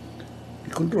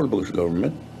 I-control ba sa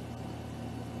government?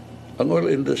 Ang oil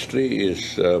industry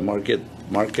is market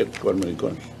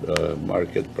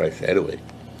price anyway.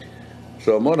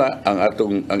 So muna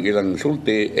ang ilang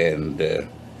sulti and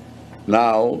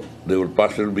now, they will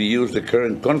possibly use the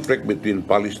current conflict between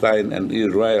Palestine and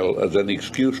Israel as an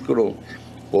excuse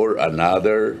for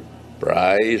another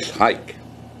price hike.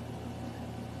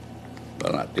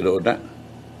 Tinood na.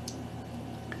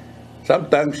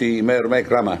 Samtang si Mayor Mike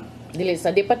Rama. Dili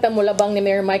sa di pa ta mo labang ni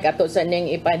Mayor Mike ato sa ning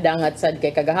ipadangat sad kay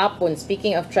kagahapon.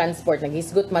 Speaking of transport,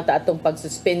 naghisgot mata atong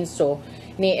pagsuspenso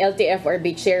ni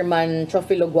LTFRB Chairman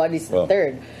Trofilo Guadis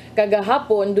III.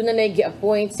 Kagahapon, doon na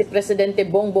nag-appoint si Presidente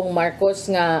Bongbong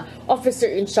Marcos nga officer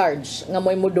in charge nga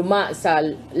mo'y muduma sa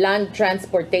Land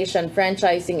Transportation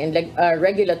Franchising and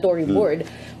Regulatory Board.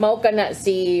 Mao kana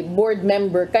si board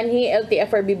member, kanhi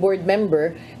LTFRB board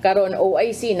member, karon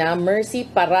OIC na Mercy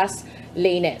Paras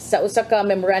Laines. Sa usa ka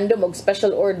memorandum og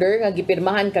special order nga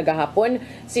gipirmahan kagahapon,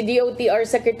 si DOTR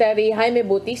Secretary Jaime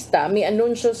Bautista mi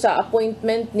anunsyo sa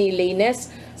appointment ni Laines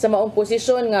sa maong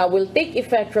posisyon nga will take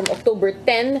effect from October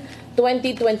 10,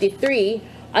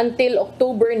 2023 until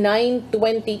October 9,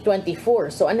 2024.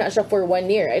 So ana siya for 1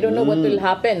 year. I don't know what will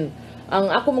happen.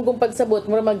 Ang ako magong pagsabot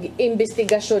mura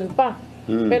mag-investigasyon pa.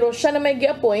 Pero siya na may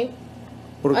gi-appoint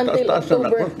until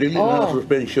October. Dili na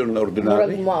suspension na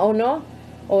ordinary. Murag no?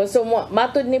 So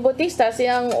matud ni Bautista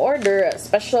siyang order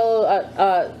special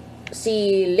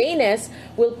si Laines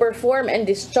will perform and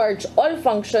discharge all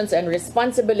functions and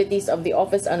responsibilities of the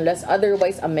office unless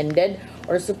otherwise amended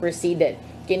or superseded.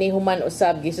 Kini human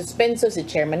usab gisuspenso si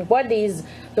Chairman Guadis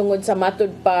tungod sa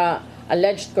matud pa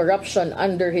alleged corruption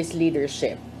under his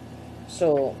leadership.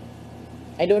 So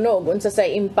I don't know unsa sa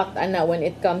impact ana when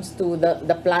it comes to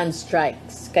the planned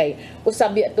strikes kay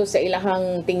usab to sa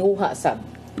ilahang tinguha sab.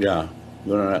 Yeah,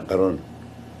 doon na karon.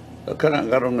 Karon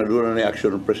na doon na ni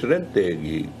action ng presidente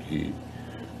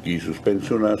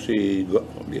gi-suspension na si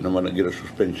di naman nagira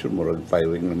suspension moral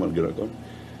firing naman ginakon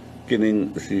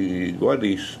kining si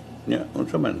Guadis nya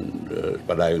unsa man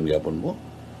padayon gyapon mo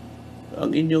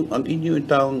ang inyo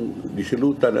taong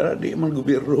disilutan na di man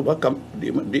gobyerno ba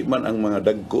di man ang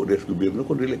mga dagko des gobyerno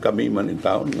kundi kami man in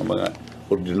taon nga mga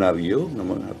ordinaryo nga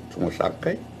mga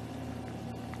sumasakay.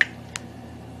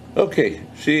 Okay,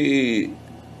 si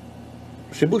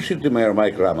Cebu City Mayor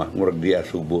Mike Rama, murag diya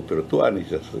Subo, pero tuan ni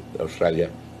sa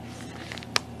Australia.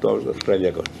 Tuan sa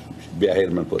Australia ko, biyahe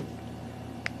man po.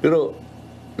 Pero,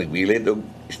 nagbilid og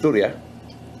istorya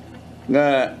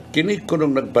nga kini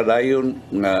kunong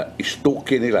nagpadayon nga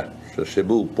istoke nila sa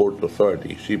Cebu Port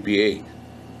Authority, CPA,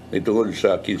 itungod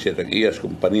sa 15 tag-iyas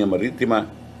Kompanya Maritima,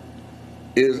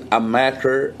 is a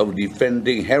matter of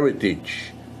defending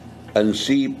heritage and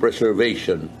sea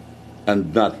preservation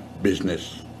and not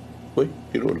business. Uy,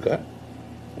 tinuod ka?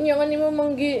 Inyo nga ni mo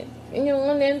manggi, inyo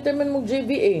nga ni-enter man mo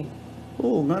JBA.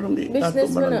 Oo, nga nung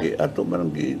Business mo na. ato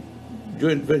mananggi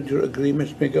joint venture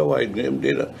agreements may gawain ngayon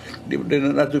di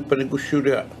na nato panegosyo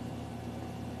niya.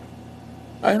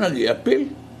 Ay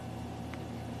nag-i-appeal.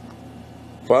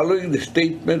 Following the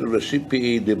statement of the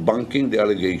CPA debunking the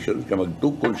allegations na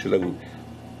magtukol silang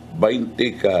 20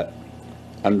 ka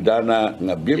andana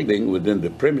nga building within the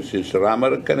premises sa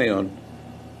Ramarag ka na yun,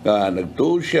 nga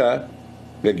nagtuol siya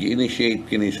nag-initiate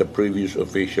kini sa previous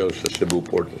officials sa Cebu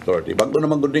Port Authority. Bago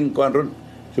naman guding kuan ron,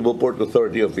 Cebu Port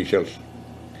Authority officials.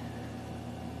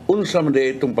 Unsa man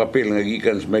day itong papel nga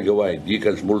gikan sa megawide,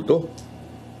 gikan sa multo.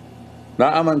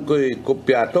 Naaman ko'y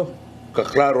kopyato,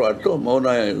 kaklaro ato,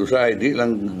 mauna usahay di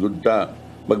lang gudta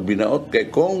magbinaot, kay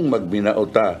kung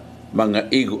magbinaot ta, mga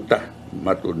igo ta,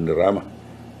 matud ni Rama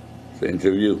sa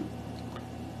interview.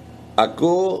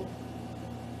 Ako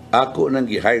nang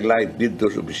i-highlight dito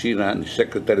sa opisina ni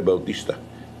Secretary Bautista.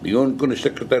 Bingon ko ni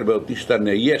Secretary Bautista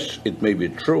na yes, it may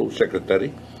be true, Secretary,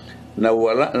 na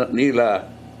wala nila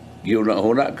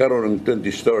ginahuna karon ng 20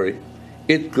 story,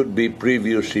 it could be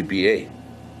previous CPA.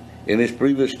 In his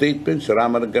previous statement,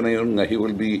 sarama na kanayon nga he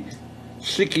will be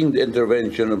seeking the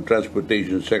intervention of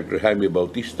Transportation Secretary Jaime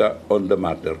Bautista on the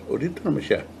matter. O dito naman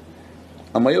siya.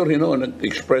 Ang mayor hinoon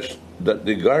expressed that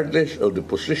regardless of the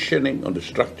positioning on the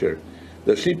structure,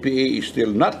 the CPA is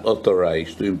still not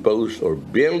authorized to impose or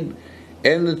build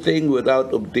anything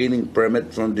without obtaining permit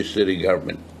from the city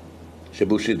government,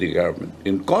 Cebu City Government.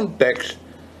 In context,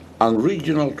 ang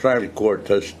Regional Trial Court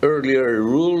has earlier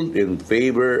ruled in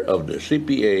favor of the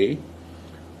CPA,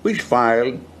 which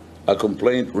filed a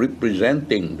complaint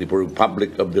representing the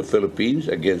Republic of the Philippines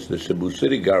against the Cebu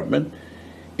City Government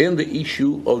in the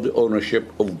issue of the ownership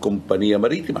of Kompanya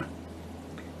Maritima.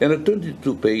 In a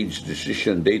 22-page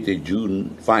decision dated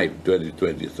June 5,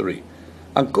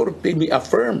 2023, ang Korte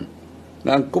mi-affirm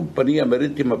na ang Kompanya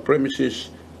Maritima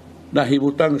premises na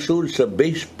himutang sud sa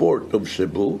base port of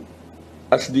Cebu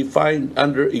as defined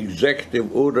under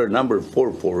Executive Order Number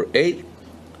 448,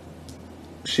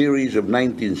 Series of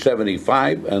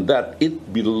 1975, and that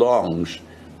it belongs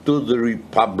to the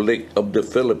Republic of the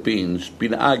Philippines,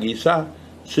 pinaagi sa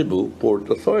Cebu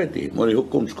Port Authority, muna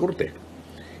hukom sa Korte.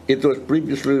 It was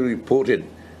previously reported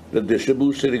that the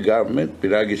Cebu City Government,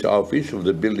 pinaagi sa Office of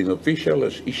the Building Official,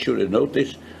 has issued a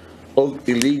notice of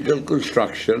illegal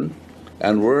construction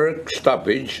and work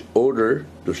stoppage order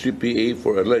to CPA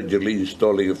for allegedly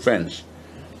installing a fence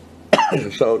sa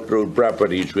South Road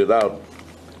properties without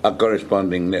a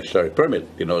corresponding necessary permit.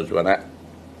 Tinood ba na?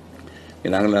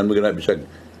 Kinahanglan mo na bisag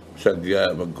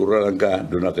magkuralan ka,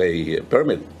 doon na kay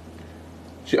permit.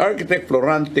 Si Architect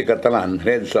Florante Catalan,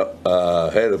 head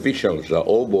official sa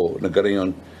OBO, nagkarayon,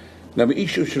 na may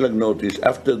issue silang notice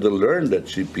after they learned that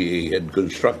CPA had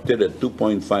constructed a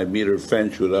 2.5-meter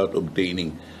fence without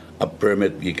obtaining a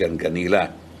permit gikan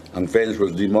kanila. Ang fence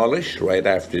was demolished right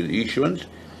after the issuance.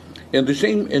 In the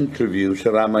same interview,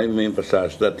 Saramay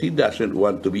emphasized that he doesn't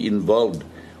want to be involved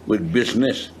with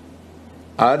business,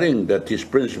 adding that his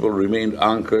principle remained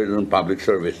anchored on public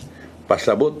service.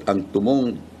 Pasabot ang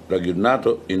tumong ragyod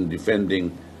nato in defending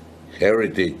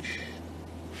heritage.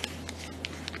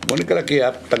 Muna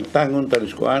kalakiyap, tangtangon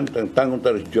taris kuan, tangtangon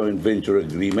taris joint venture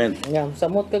agreement. Nga,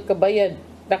 samot ka kabayad,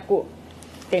 dako.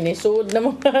 Kinisud na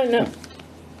mga na.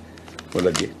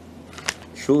 Wala di.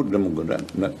 Sud na mga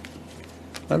na.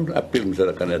 Ano apil mo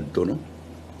sa kanad to, no?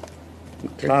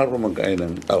 Klaro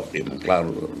magkainan. Okay,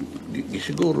 klaro. Di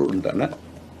siguro unta na.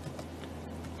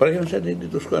 Pareho sa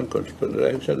dito sa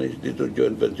pareho sa dito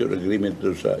joint venture agreement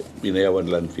to sa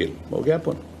Binayawan landfill. Mao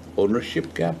gyapon.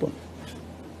 Ownership gyapon.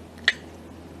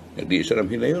 Hindi isa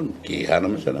naman hinayon. Kiha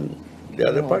naman sa ng the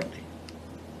other party.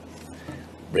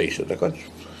 Brace at the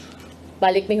conscience.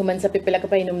 Balik mi human sa pipila ka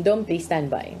pahinumdom, please stand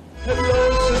by.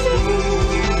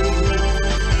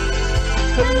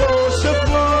 Hello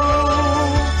Cebu,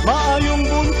 maayong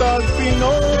buntag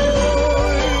Pinoy,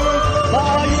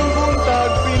 maayong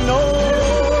buntag Pinoy,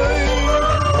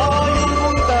 maayong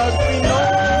buntag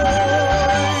Pinoy.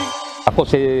 Ako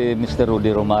si Mr.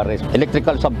 Rudy Romares,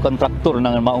 electrical subcontractor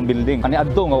ng maong building. Ani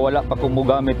adto nga wala pa ko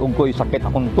mogamit og ko'y sakit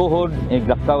akong tuhod,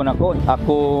 iglakaw na ko.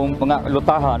 Akong mga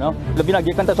lutaha, no? Labi na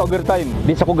gikan ta sa overtime.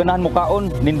 Di sa ko ganahan mo kaon,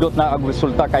 nindot na ang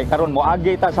resulta kay karon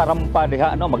moagi ta sa rampa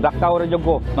diha, no? Maglakaw ra jud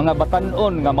ko. Mga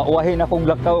batan-on nga mauwahin akong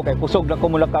lakaw kay kusog na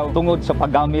ko mulakaw tungod sa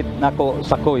paggamit nako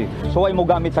sa koy. So ay mo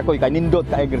gamit sa koy kay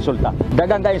nindot kay resulta.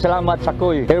 Daghang kay salamat sa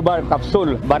koy herbal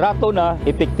capsule. Barato na,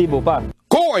 epektibo pa.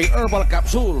 Koy Herbal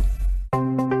Capsule.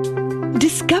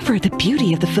 Discover the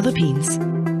beauty of the Philippines.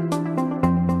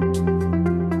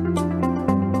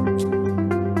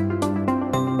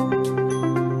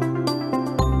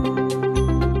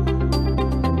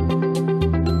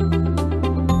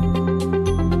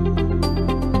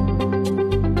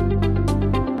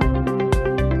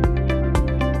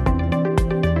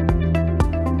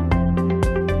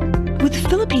 With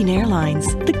Philippine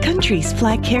Airlines, the country's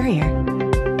flag carrier.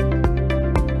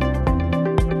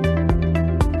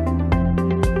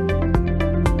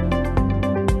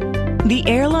 The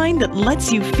airline that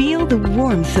lets you feel the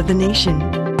warmth of the nation.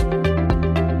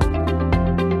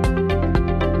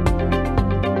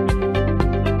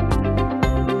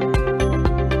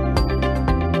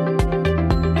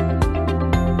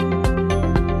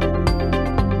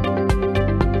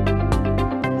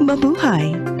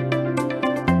 Mabuhay!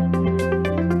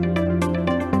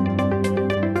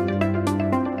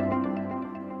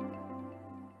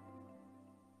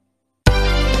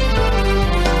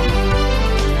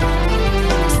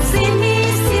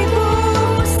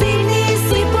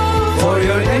 For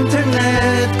your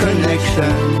internet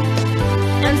connection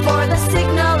And for the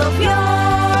signal of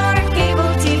your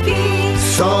cable TV.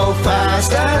 so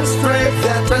fast and straight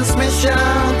that transmission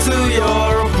to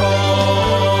your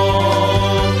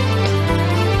home.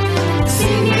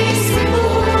 Sini Cebu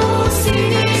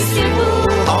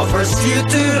Offers you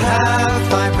to have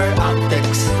fiber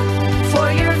optics. for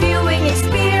your viewing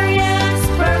experience,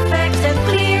 perfect and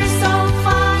clear, so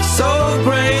fast. So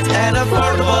great and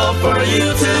affordable for you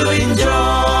to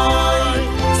enjoy.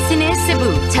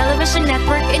 CEBU Television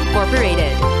Network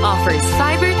Incorporated offers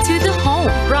fiber to the home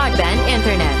broadband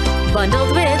internet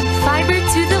bundled with fiber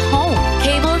to the home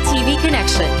cable TV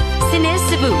connection.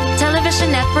 CEBU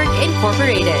Television Network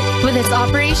Incorporated with its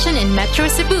operation in Metro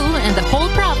Cebu and the whole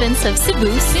province of Cebu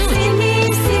soon.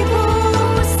 Sini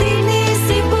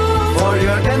Cebu For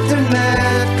your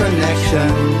internet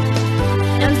connection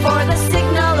and for the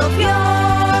signal of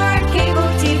your cable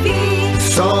TV.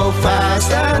 so fast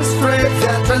and straight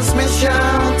that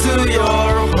transmission to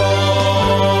your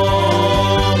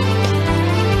home.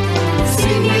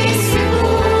 Sini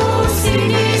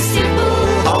Cebu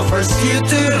Offers you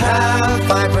to have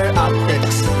fiber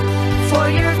optics. for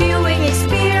your viewing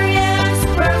experience,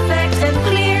 perfect and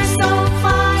clear, so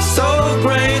fast. So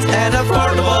great and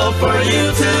affordable for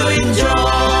you to enjoy.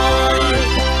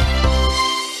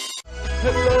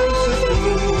 Hello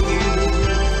Cebu,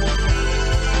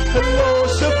 hello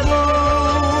Cebu,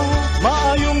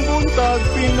 maayong buntag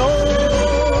Pinoy,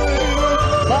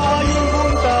 maayong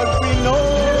buntag Pinoy,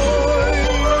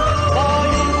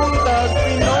 maayong buntag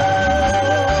Pinoy.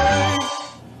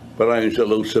 Maraming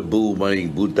salamat sa Cebu,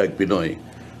 Maayong Buntag Pinoy.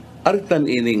 Aritan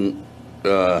ining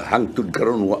hangtod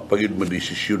karon wa pagid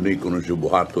madesisyon ni kuno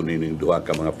subuhaton ining duha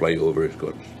ka mga flyovers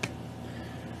kon.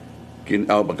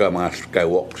 Kinaw ka mga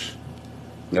skywalks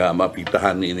nga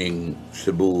mapitahan ining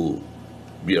Cebu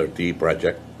BRT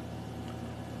project.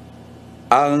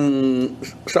 Ang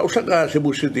sa usa ka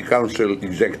Cebu City Council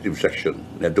executive session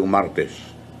nitong Martes,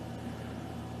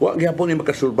 wa gyapon ni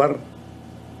makasulbar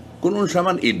kung unsa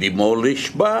man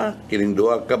i-demolish ba kining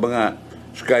duha ka mga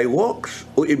skywalks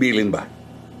o ibilin ba.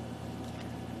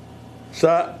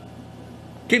 Sa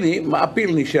kini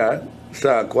maapil ni siya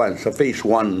sa phase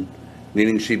 1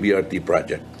 nining CBRT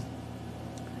project.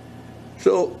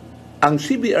 So ang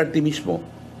CBRT mismo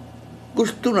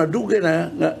gusto na dugay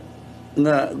na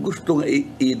nga gusto nga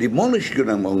i-demolish ko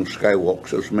ng mga skywalk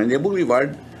sa Osmeña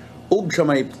Boulevard ug sa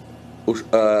may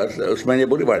Osmeña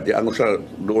Boulevard, ang usa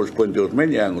dool sa Puente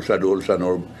Osmeña, ang usa dool sa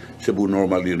Cebu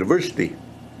Normal University.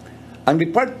 Ang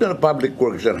Department of Public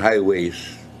Works and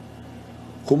Highways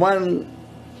kuman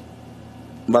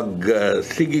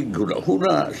sigig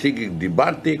sigig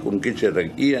debate kung kinsa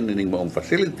rag iyan ning maong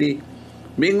facility,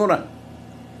 miingon na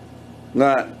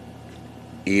nga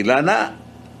ila na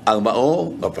ang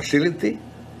mao nga facility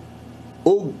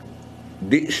ug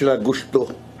di sila gusto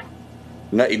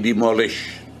nga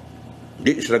i-demolish,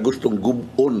 di sila gustong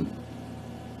gubon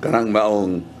kanang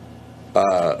maong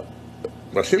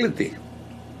facility.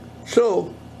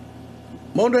 So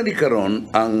mao na ni karon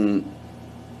ang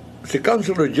si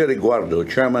Councilor Jerry Guardo,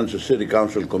 chairman sa City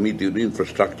Council Committee on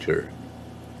Infrastructure,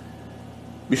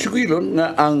 Bisugilon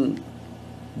nga ang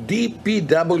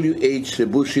DPWH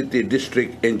Cebu City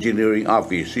District Engineering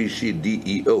Office,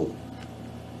 CCDEO,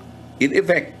 in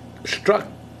effect, struck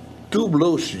two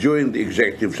blows during the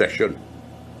executive session.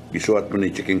 Isuat mo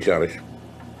ni Chiking Charis.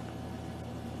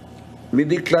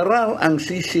 Mideklarar ang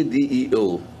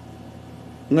CCDEO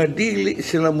nga dili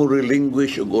sila mo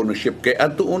relinquish og ownership kay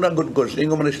ato una good cause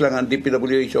ingo man sila nga ang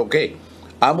DPWH okay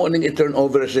amo ning i-turn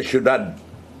over sa syudad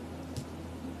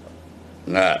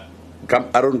nga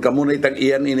aron kamunay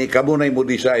tag-iyan ini kamunay mo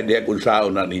decide diha kung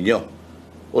saan na ninyo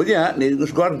o niya ni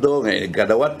Gusguardo nga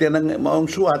kadawat yan ng maong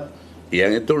suwat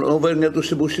iyang i-turn over nga to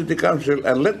Cebu City Council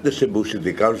and let the Cebu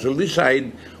City Council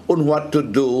decide on what to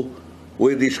do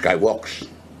with these skywalks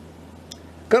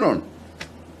karon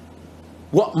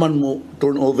wa man mo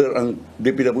turn over ang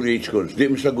DPWH cons di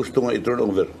mo sa gusto nga i-turn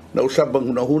over nausab bang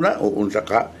hunahuna o unsa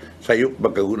ka sayop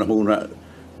magkahunahuna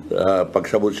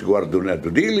pagsabot si Guardo na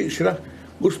ito dili sila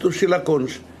gusto sila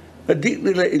cons na di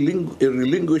nila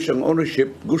i-relinquish ang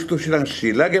ownership gusto silang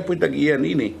sila kaya po'y tag-iyan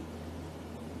ini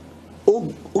o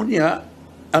unya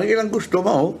ang ilang gusto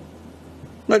mo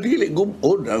nga dili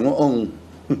gumod ang maong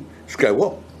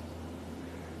skywalk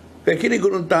kaya kini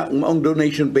gununta maong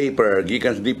donation paper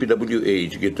gikan sa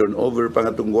DPWH gi-turn over pa nga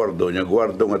itong Guardo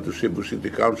nga to Cebu City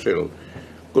Council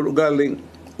kung galing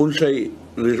unsay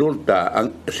resulta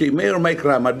ang si Mayor Mike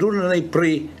Rama doon na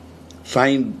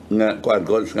pre-signed nga kuan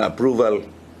nga approval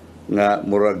nga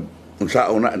murag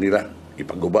unsaon na nila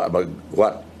ipaguba bag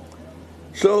what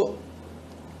so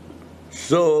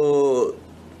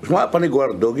mga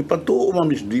paniguardo gipatuo man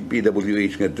mis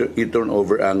DPWH nga i-turn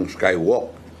over ang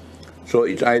skywalk so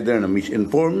it's either na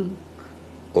misinformed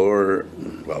or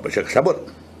ba siya kasabot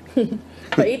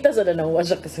paita sa na wa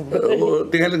siya kasabot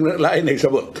tingaling lain ay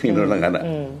sabot lang ana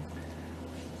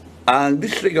ang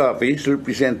district office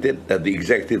represented at the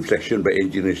executive session by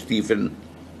Engineer Stephen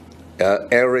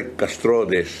Eric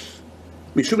Castrodes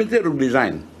misumiter og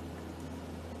design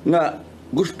nga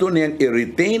gusto niyang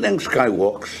i-retain ang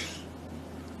skywalks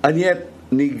and yet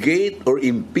negate or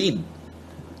impede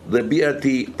the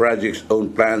BRT project's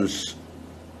own plans.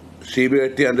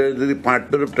 CBRT under the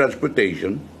Department of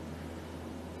Transportation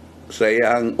sa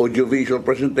iyang audiovisual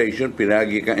presentation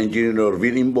pinagi kang Engineer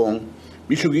Norvin Imbong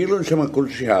misugilon sa mga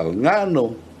konsehal nga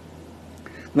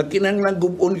nga kinahanglan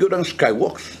gubon yun ang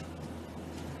skywalks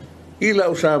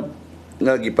ilaw sa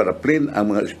nga giparaplin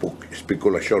ang mga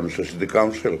spekulasyon sa City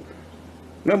Council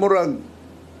nga murag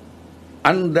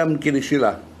andam kini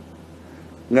sila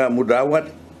nga mudawat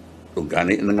ug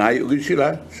gani nangayo gid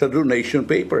sila sa donation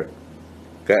paper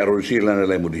kaya aron sila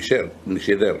nalay mo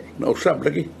consider nausab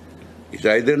lagi is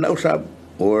either nausab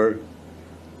or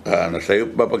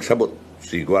nasayop ba pagsabot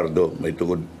si Guardo may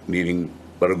tungod nining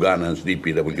paruganan sa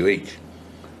DPWH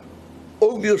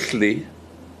obviously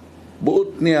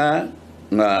buot niya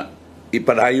nga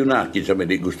ipadayon na kinsa may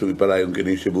di gusto ipadayon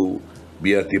kini Cebu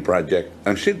BRT project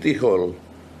ang City Hall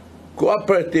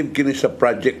cooperative kini sa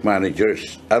project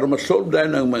managers aron ma-solve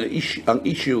dan ang mga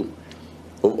issue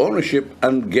of ownership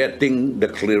and getting the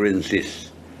clearances.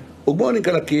 Ug mo ning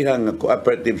kalakihan nga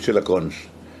cooperative sila cons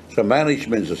sa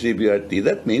management sa CBRT,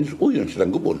 that means uyon silang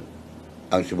gubon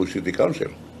ang Cebu City Council.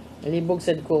 Libog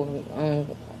sad ko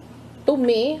to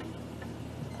me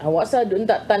awa sa doon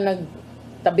ta nag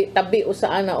tabi-tabi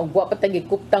usaana og wa pa tagi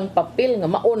kuptang papel nga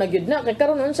mao na gyud na kay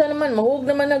karon unsa naman mahug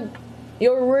naman nag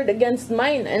your word against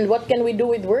mine and what can we do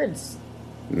with words?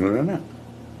 Na.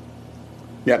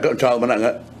 Ya ka sa man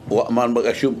nga wa man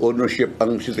mag-assume ownership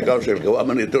ang City Council wa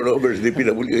man ito over sa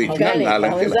DPWH nga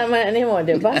nalang sila. Sama nimo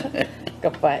di ba?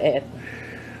 Kapaet.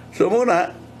 So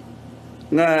muna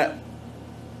nga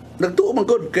nagtuo man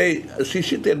gud kay si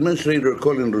City Administrator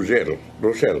Colin Rosel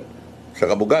sa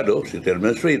kabugado, City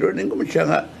Administrator ning man siya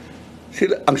nga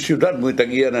sila ang syudad mo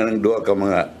tagiyan na ng duha ka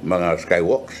mga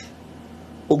skywalks.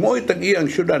 Ug mo itag-iya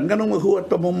ang syudad nganong maghuwat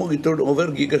pa mo i-turn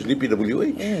over gikas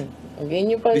DPWH.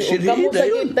 Inyo pa kamo sa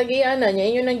tag-iya na nya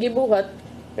inyo nang gibuhat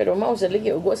pero mao sa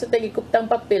ligi ug sa tagikuptang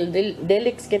papel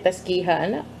delix kita skiha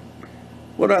ana.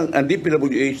 Wala ang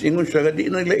DPWH ingon siya nga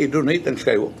di nila i-donate ang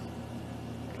skywalk.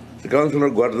 Si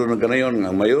Councilor Guardo ng kanayon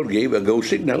ang mayor gave a go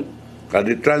signal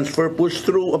the transfer pushed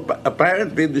through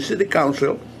apparently the City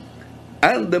Council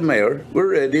and the mayor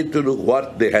were ready to do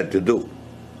what they had to do.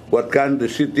 What can the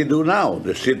city do now?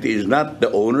 The city is not the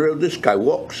owner of the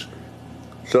skywalks.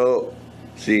 So,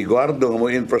 si Guardo, mo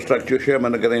infrastructure siya,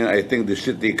 I think the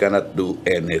city cannot do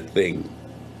anything.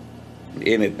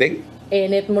 Anything?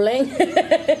 Init mo lang.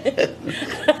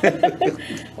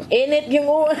 Init yung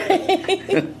mo.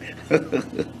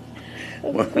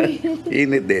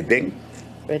 Init dating.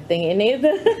 Pwedeng init.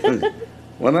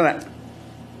 Wala na.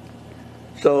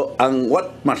 So,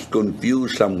 what must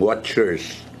confuse some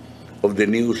watchers of the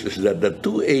news is that the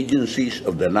two agencies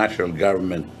of the national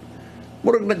government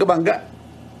murag nagabangga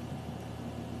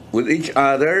with each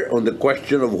other on the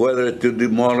question of whether to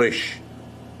demolish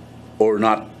or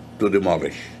not to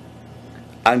demolish.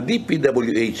 Ang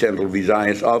DPWH Central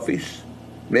Visayas Office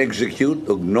may execute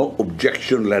og no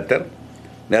objection letter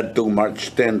ngadtong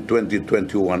March 10,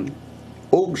 2021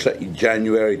 ug sa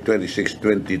January 26,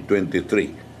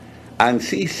 2023. Ang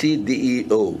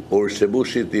CCDEO or Cebu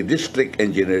City District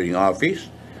Engineering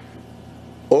Office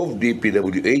of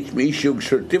DPWH may issue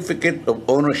certificate of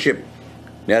ownership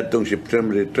niadtong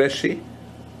September 13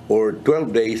 or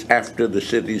 12 days after the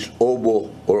city's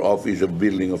OBO or Office of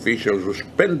Building Officials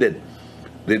suspended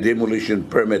the demolition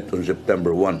permit on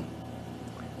September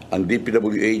 1. Ang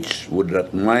DPWH would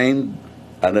not mind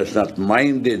and has not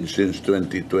minded since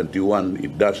 2021.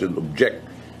 It doesn't object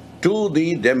to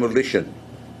the demolition.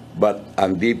 But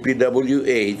ang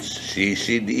DPWH,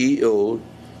 CCDEO,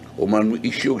 man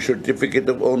issue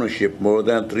certificate of ownership more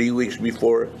than 3 weeks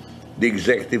before the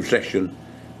executive session,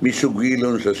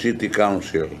 misugilon sa City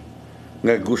Council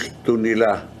nga gusto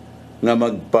nila nga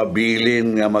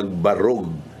magpabilin, nga magbarog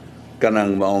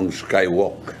kanang maong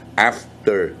skywalk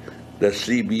after the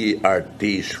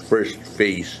CBRT's first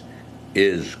phase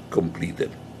is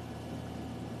completed.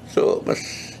 So,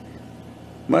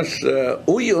 mas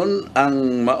uyon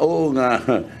ang maong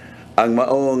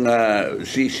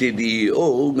CCDO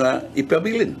nga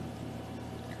ipabilin.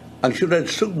 Ang syudad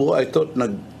Sugbo, I thought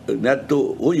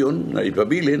nadto uyon nga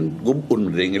ipabilin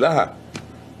gubon ring ilaha.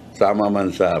 Sama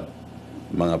man sa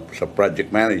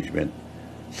project management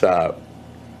sa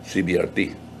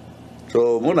CBRT.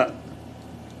 So muna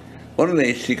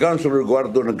si Councilor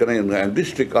Guardo nagkanayon nga ang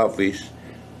district office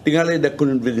tingali da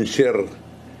convincer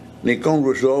ni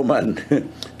Congresswoman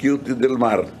Cutie Del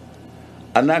Mar,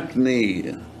 anak ni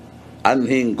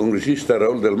anhing kongresista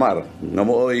Raul Del Mar, nga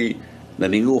mooy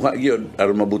naninguha gyud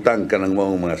aron mabutang ka ng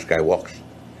mga skywalks.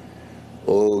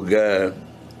 O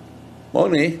mo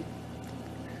ni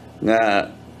nga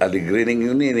aligrining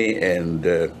yun nini and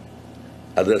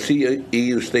at the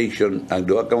CEU station ang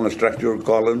duha ka mga structural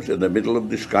columns in the middle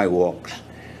of the skywalks,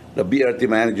 the BRT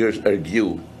managers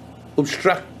argue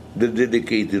obstruct the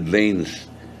dedicated lanes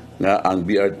nga ang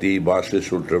BRT buses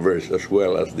will traverse as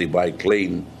well as the bike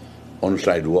lane on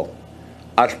sidewalk.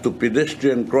 As to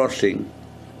pedestrian crossing,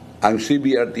 ang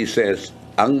CBRT says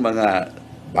ang mga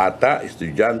bata,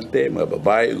 estudyante, mga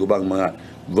babae, ubang mga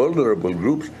vulnerable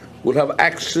groups will have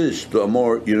access to a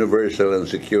more universal and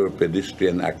secure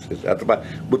pedestrian access. At pa,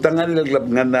 butangan nilang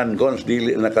labnganan kung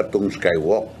dili na katong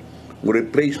skywalk.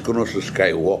 Mo-replace ko no sa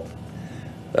skywalk.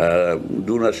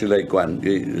 Doon na sila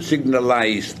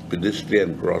signalized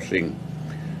pedestrian crossing.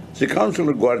 Si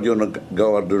Councilor Guardio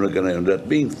naggawardo na ganayon that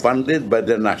being funded by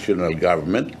the national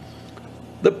government,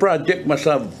 the project must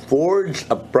have forged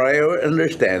a prior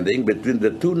understanding between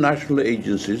the two national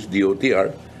agencies,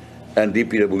 DOTR and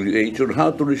DPWH, on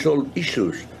how to resolve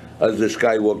issues as the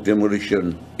skywalk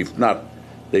demolition. If not,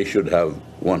 they should have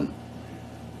one.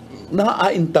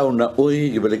 Naaintaw na,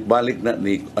 ibalik-balik na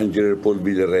ni Engineer Paul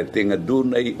Villarete nga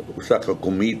doon ay usa ka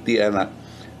committee nga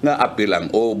apilang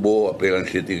OBO, apilang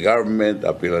city government,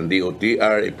 apilang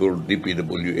DOTR, apilang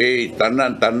DPWH,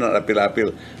 tanan,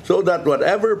 apil-apil. So that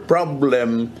whatever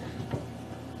problem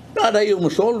na yung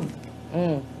solve,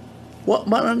 wa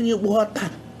man niyo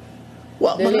buhatan.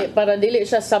 Para dili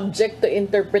siya subject to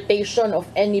interpretation of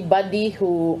anybody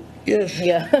who... Yes.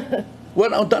 Yeah.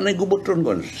 Well, unta na gubotron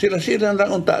kon. Sila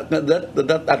lang unta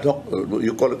that ad hoc,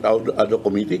 you call it ad hoc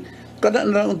committee. Kada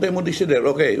na lang unta mo decider.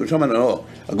 Okay, unsa man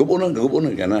gubunon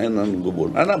kanahan ang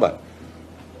gubon. Ana ba?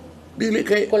 Dili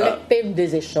kay collective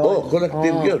decision.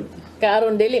 Collective yun.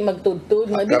 Karon dili magtudtud,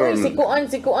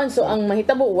 sikuan so ang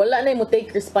mahitabo wala na mo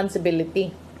take responsibility.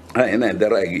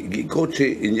 Coach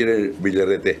Engineer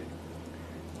Villarete.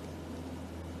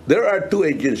 There are two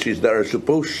agencies that are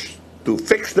supposed to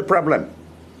fix the problem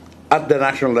at the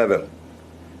national level.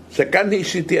 Sa kanhi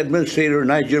City Administrator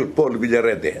Nigel Paul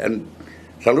Villarete, and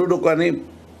saludo ko ni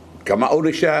kamao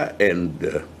ni siya, and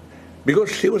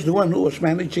because he was the one who was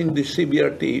managing the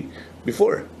CBRT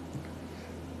before.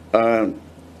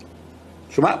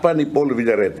 Sumapa ni Paul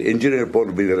Villarete, Engineer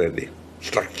Paul Villarete,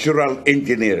 structural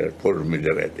engineer Paul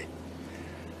Villarete,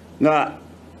 nga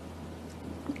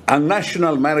ang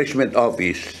National Management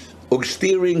Office ug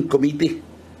Steering Committee,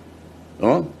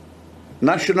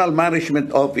 National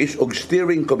Management Office ug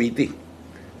Steering Committee,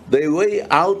 the way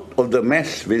out of the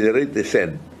mess, Villarete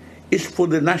said, is for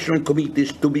the national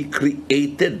committees to be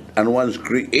created, and once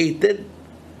created,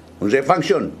 kung say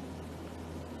function,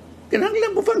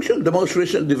 kinahanglan mo function. The most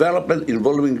recent development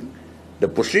involving The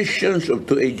positions of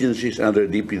two agencies under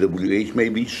DPWH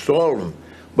may be solved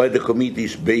by the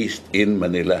committees based in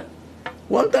Manila.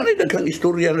 Wala tayo daghang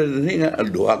istorya na din nga,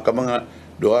 duha ka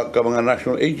mga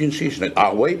national agencies,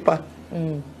 nag-away pa.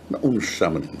 Naunsa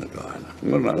man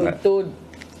na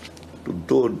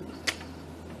Tudtod.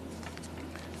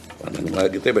 Anong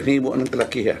mga kita, bahimo ang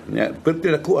kalakiha. Pero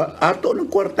tinakuha, ato ng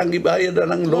kwartang ibayad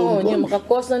ng loan niya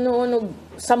makakos na noon,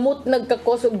 samot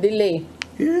nagkakos og delay.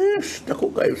 Yes, dako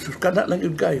kayo. Kana lang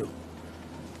yun kayo.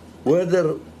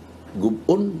 Whether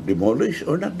gubon, demolish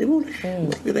or not demolish.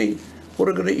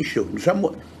 Mura ganay issue.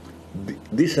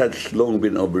 This has long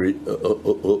been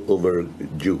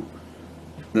overdue.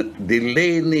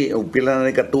 Delay ni, o pila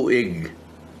na katuig,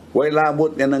 way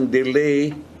labot nga ng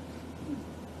delay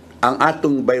ang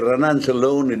atong bayranan sa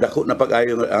loan ni dako na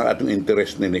pag-ayo ang atong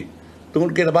interest nini.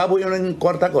 Tungod kay nababo yun ng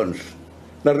kwarta cons.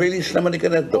 Na-release naman ni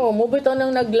kanadto. Mo bitaw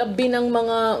nang naglabi ng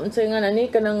mga unsay nga nani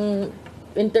kanang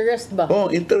interest ba?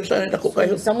 Interest na ako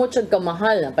kayo. Samot siya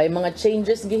kamahal, pay mga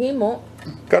changes gihimo.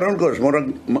 Karon ko, murag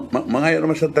mga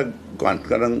naman sa tagkuan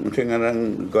kanang unsay nga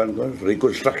nang kuan ko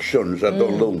reconstruction sa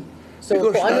tolong. So,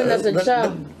 kung ano na sad siya.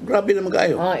 Grabe naman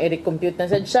kayo. I-recompute na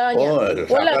sad siya niya.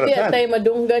 Wala kaya tayo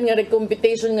madunggan nga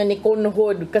recomputation nga ni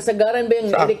Kunhod. Kasagaran ba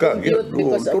yung i-recompute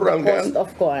because of the cost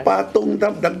of kuan? Patong,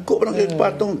 dagko pa ng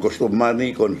patong. Cost of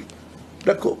money,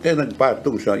 dagko kaya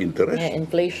nagpatong sa interest.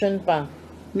 Inflation pa.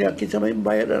 Niya, kinsa may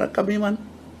bayad na kami man.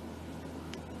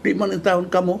 Di man ang taon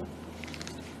ka mo.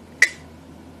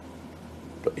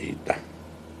 Paita.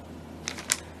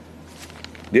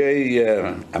 Di ay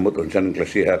amot unsa ng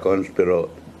klasiha cons,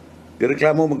 pero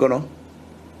direklamo mo kono.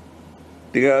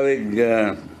 Tingalig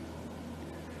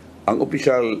ang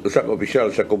usak opisyal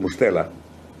sa Compostela,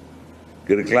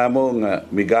 direklamo nga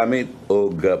migamit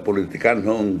og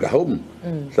politikanhong gahom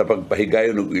sa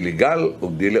pagpahigayon og illegal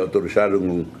og dili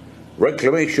autorisadong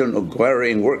reclamation of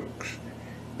quarrying works,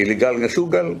 illegal nga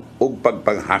sugal og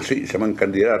pagpanghasi sa mga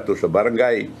kandidato sa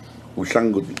barangay ug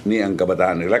sanggut ni ang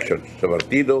kabataan elections sa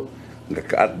partido nga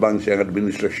kaatbang siyang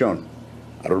administrasyon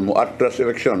aron mo atras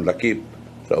eleksyon lakip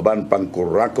sa uban pang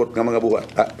kurakot nga mga buhat.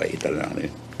 Pahitan na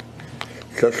ni.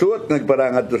 Sa suot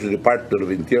nagparangat to sa Department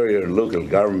of Interior and Local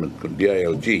Government kung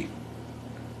DILG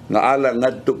nga alang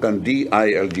ngadto kang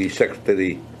DILG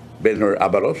Secretary Benhur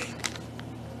Abalos,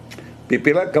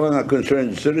 pipila ka mga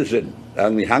concerned citizen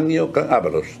ang nihangyo kang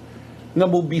Abalos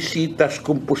nga mobisitas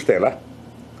Compostela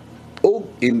o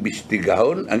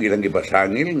imbestigahon ang ilang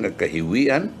ipasangil nga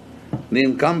kahiwian ni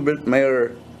incumbent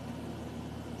Mayor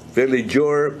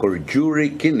Felijor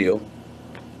Corjuri Quinio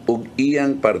ug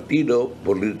iyang partido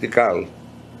politikal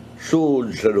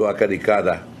sud sa duha ka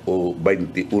dekada o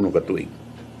 21 ka tuig.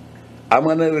 Ang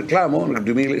mga nagreklamo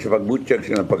nagdumili sa pagbutyag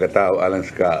silang pagkatao alang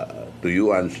sa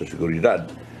katuyuan sa seguridad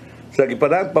sa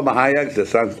gipadang pamahayag sa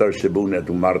Sunstar Cebu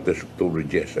netong Martes, October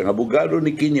 10. Ang abogado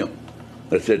ni Quinio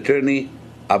na si Attorney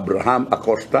Abraham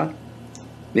Acosta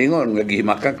ningon nga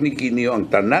gihimakak ni Quinio ang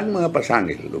tanang mga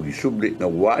pasangil o gisubli na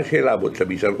wa siya labot sa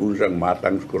bisan unsang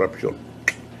matang korupsyon.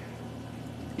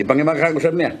 Ipangimakak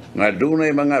usab niya nga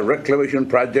dunay mga reclamation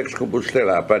projects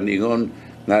Compostela paningon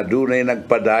nga dunay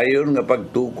nagpadayon nga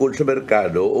pagtukod sa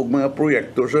merkado og mga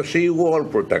proyekto sa seawall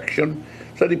protection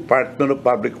sa Department of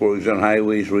Public Works and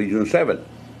Highways Region 7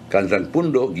 kansang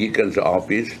pundo gikan sa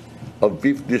office of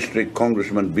 5th District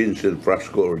Congressman Vincent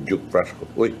Frasco or Duke Frasco.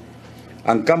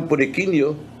 Ang kampo ni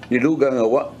Quinio nilugang nga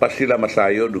wa pa sila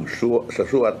masayod sa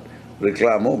suwat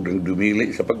reklamo ug dumili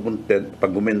sa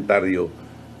pagkomentaryo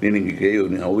nining kayo.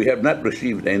 We have not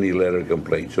received any letter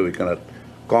complaint, so we cannot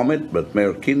comment, but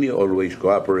Mayor Quinio always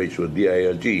cooperates with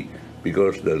DILG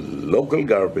because the local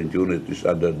government unit is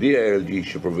under DILG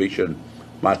supervision,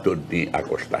 matod ni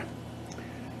Acosta.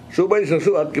 Subay sa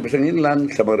suwat kipasanginlan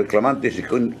sa mga reklamante si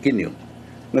Quinio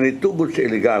na nitugod sa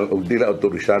illegal o dila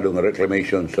autorisado nga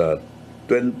reclamation sa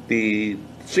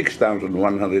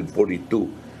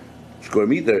 26,142 square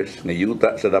meters nga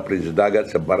yuta sa daplin sa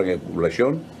dagat sa barangay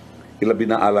populasyon,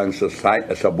 ilabi na alang sa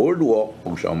boardwalk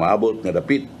kung sa umabot nga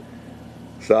dapit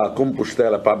sa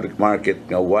Compostela Public Market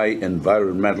nga Y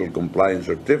Environmental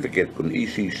Compliance Certificate kung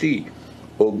ECC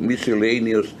o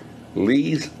Miscellaneous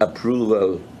Lease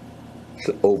Approval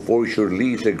o Foreshore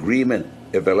Lease Agreement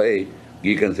FLA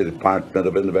gikan sa Department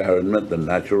of Environment and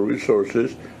Natural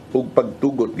Resources ug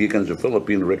pagtugot gikan sa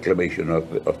Philippine Reclamation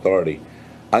Authority.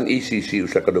 Ang ECC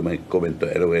usa ka dumay komento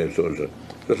so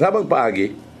sa sabang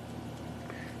paagi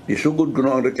isugod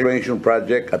kuno ang reclamation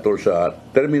project atol sa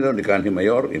termino ni kanhi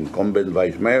mayor, incumbent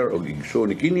vice mayor ug igso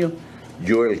ni Quinio,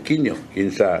 Joel Quinio,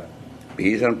 kinsa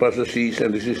bihisan pa sa cease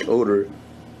and desist order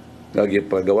nga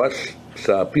gipagawas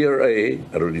sa PRA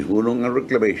aron ihunong ang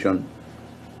reclamation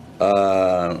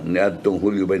niadtong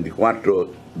Hulyo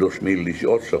 24,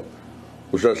 2018.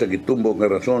 Usa sa gitumbok nga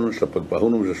rason sa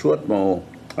pagpahunong sa suwat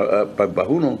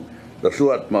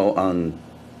mao ang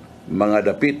mga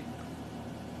dapit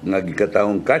nga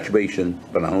gikataong catch basin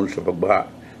panahon sa pagbaha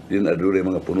din adulay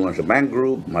mga punuan sa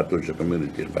mangrove matod sa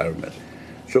community environment.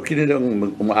 So kini lang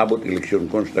umaabot eleksyon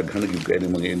kon sa daghan gyud kay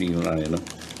mga iningon ani no.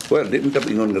 Well, di man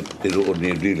ingon nga tinuod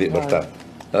ni dili basta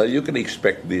you can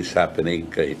expect this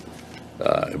happening kay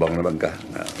ibang naman ka.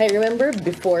 I remember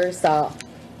before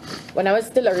when I was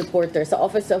still a reporter sa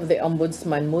Office of the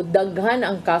Ombudsman, mudaghan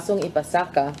ang kasong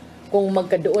ipasaka kung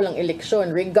magkaduol ang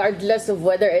eleksyon regardless of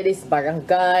whether it is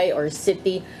barangay or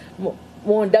city.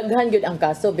 Mudaghan yun ang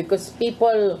kaso because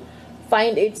people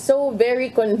find it so very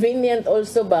convenient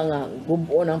also ba nga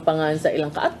gubuo ng pangan sa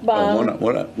ilang kaatbang.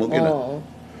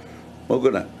 Mo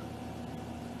gina.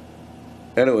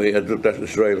 Anyway, at tas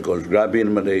Israel cons, grabe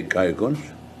naman ay kayo cons.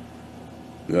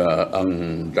 Ang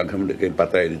daghang kay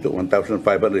patay dito 1,500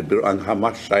 pero ang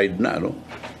Hamas side na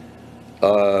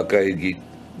kay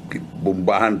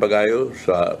bumbahan pagayo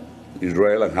sa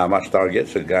Israel ang Hamas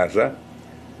target sa Gaza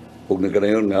ug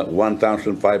nagkanayon nga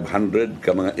 1,500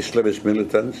 ka mga Islamist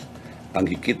militants ang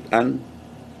hikitan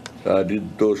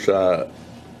dito sa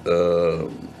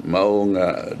maong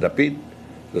dapit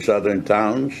sa southern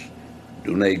towns.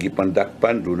 Dunay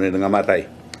gipandakpan, dunay nangamatay.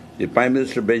 Si Prime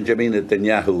Minister Benjamin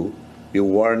Netanyahu yung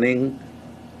warning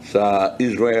sa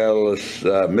Israel's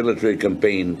military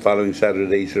campaign following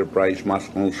Saturday's surprise mass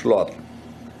onslaught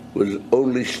was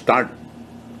only start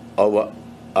of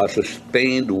a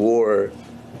sustained war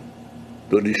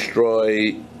to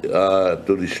destroy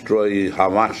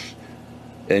Hamas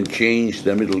and change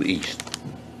the Middle East.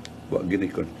 Wa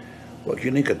gini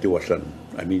katiwasan.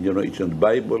 I mean, it's in the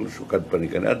Bible, sukad pa ni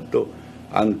kanadto,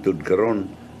 angtod karon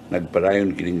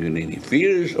nagpadayon kining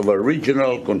fears of a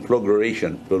regional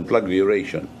conflagration.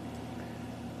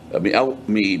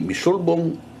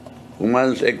 Misulbong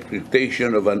Oman's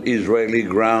expectation of an Israeli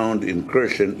ground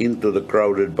incursion into the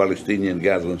crowded Palestinian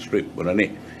Gaza Strip. Muna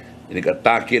ni,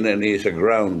 inikatake na ni sa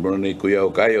ground, muna ni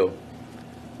kuyaw kayo,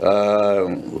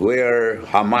 where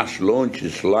Hamas launched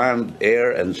its land,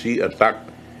 air, and sea attack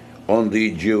on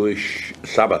the Jewish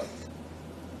Sabbath.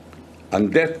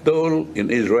 Ang death toll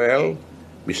in Israel,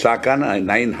 misaka na ay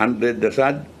 900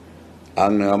 dasad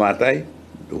ang nangamatay,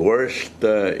 the worst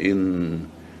in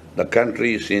the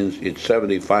country since its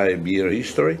 75-year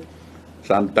history.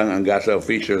 Samtang ang Gaza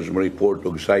officials report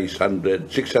og 687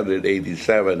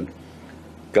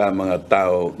 ka mga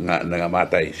tao nga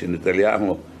nangamatay.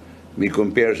 Sinitalyahan may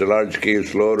compare sa large-scale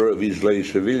slaughter of Israeli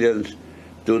civilians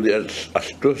to the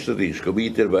atrocities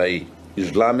committed by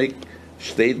Islamic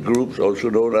State groups,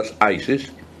 also known as ISIS,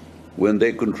 when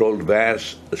they controlled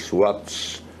vast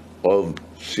swaths of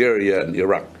Syria and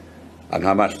Iraq. Ang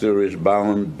Hamas terrorists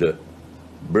bound,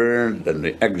 burned, and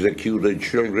executed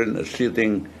children, as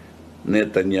sitting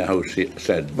Netanyahu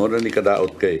said. Muna ni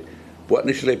kadaot kay, buwan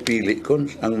ni sila pili kon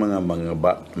ang mga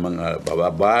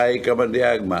bababay ka man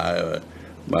diag,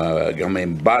 may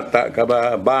bata ka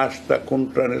ba, basta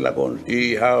kontra nila kon,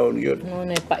 ihaw yun.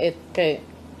 Muna pait kay,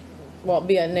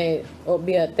 Obia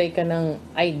tay ka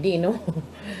ng ID, no?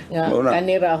 Nga,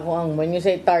 kanira ako ang, when you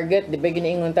say target, di ba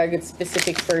ginaingon target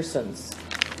specific persons?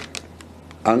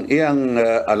 Ang iyang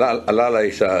alalay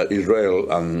sa Israel,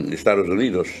 ang Estados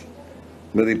Unidos,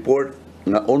 may report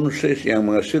na 11 siyang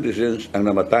mga citizens ang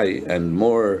namatay and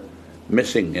more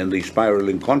missing in the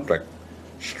spiraling conflict,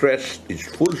 stressed its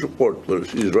full support for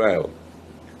Israel,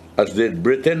 as did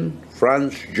Britain,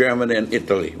 France, Germany, and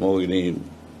Italy. Mo ini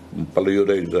paluyo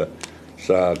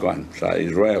sa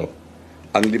Israel.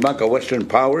 Ang 5 ka Western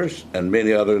powers and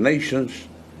many other nations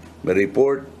may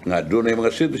report nga doon ay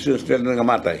mga citizens nila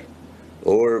nangamatay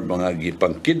or mga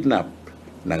gipang-kidnap,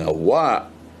 nangawa.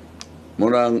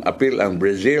 Munang apil ang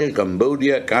Brazil,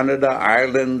 Cambodia, Canada,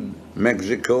 Ireland,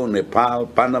 Mexico, Nepal,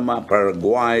 Panama,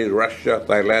 Paraguay, Russia,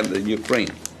 Thailand, and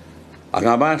Ukraine. Ang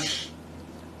Hamas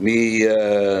may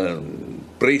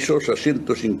preso sa 150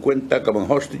 ka mga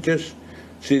hostages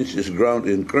since its ground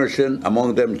incursion,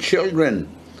 among them children,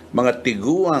 mga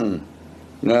tiguang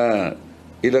na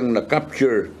ilang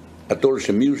na-capture atol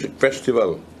sa music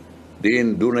festival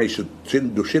diin dunay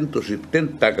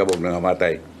 270 kabog na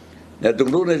namatay.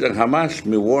 Natong Lunes ang Hamas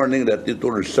may warning that it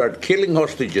will start killing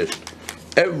hostages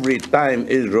every time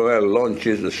Israel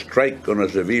launches a strike on a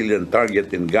civilian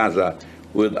target in Gaza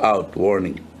without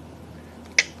warning.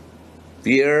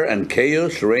 Fear and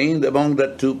chaos reigned among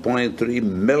the 2.3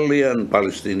 million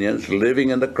Palestinians living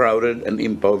in the crowded and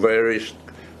impoverished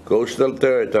coastal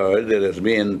territory that has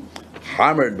been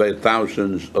hammered by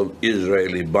thousands of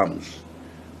Israeli bombs.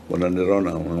 Una ni ron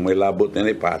ang mga may labot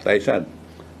na patay sad.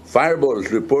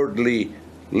 Fireballs reportedly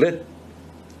lit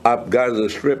up Gaza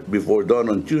Strip before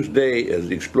dawn on Tuesday as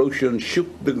the explosion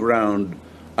shook the ground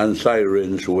and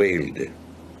sirens wailed.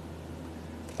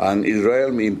 And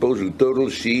Israel may impose a total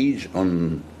siege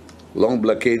on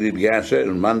long-blockaded Gaza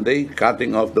on Monday,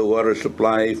 cutting off the water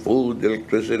supply, food,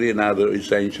 electricity, and other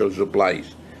essential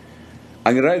supplies.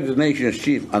 Ang United Nations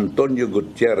Chief Antonio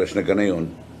Gutierrez na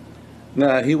kanayon,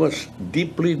 na he was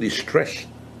deeply distressed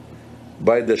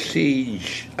by the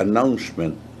siege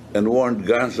announcement and warned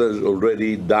Gaza's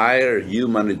already dire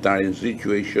humanitarian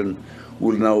situation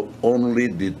will now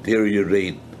only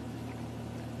deteriorate.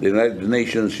 The United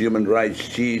Nations Human Rights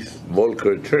Chief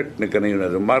Volker Turk na kanina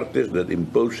ng Martes that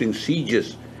imposing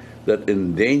sieges that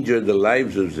endanger the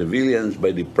lives of civilians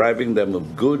by depriving them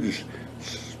of goods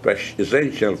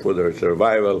essential for their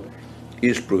survival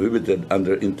is prohibited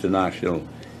under international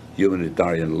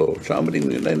humanitarian law. Sa amin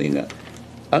nga,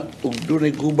 at ug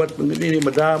dunay gubat ng ini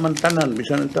madaman tanan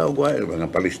bisan ang tao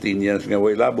mga Palestinians nga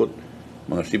way labot,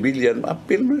 mga civilian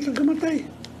apil man sa kamatay.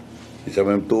 Isa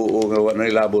man tuo nga wa na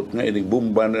ilabot nga ining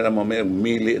bomba na may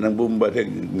mili ng bomba sa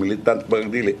militant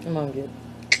pagdili. Mangyud.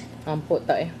 Ampo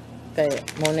ta kay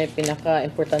mo na pinaka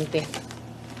importante.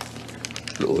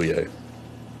 Luoy.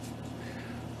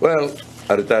 Well,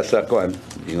 arita sa kuan,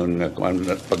 ingon nga kuan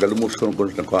pagalumos ko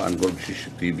sa kuan ko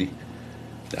CCTV.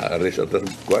 Ares atas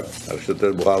kuat, ares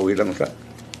atas Buhawi lang sa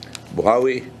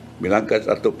Buhawi, milangkas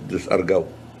atop dos Argao.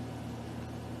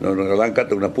 No nakalangkat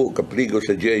og napu kapligo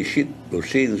sa GI sheet,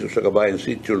 Lusin sa kabayan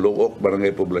sitio Look,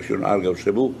 barangay poblasyon Argao,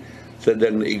 Cebu, sa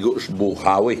dang naigo sa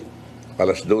Buhawi.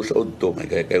 Alas 2 sa udto, may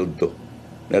kay udto.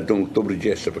 Natong October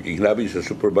 10 sa pakiglabi sa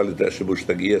Superbalita Cebu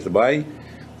Stagia sa bahay,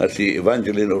 na si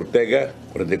Evangeline Ortega,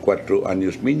 44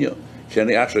 anyos minyo. Siya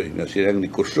ni asoy na siyang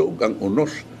nikusog ang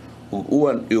unos ug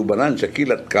uwan iubanan sa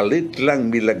kilat kalit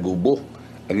lang milagubo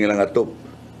ang ilang atop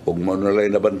ug manulay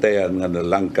na bantayan nga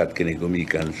nalangkat kini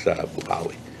gumikan sa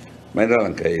Buhawi. May na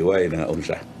lang kay way nga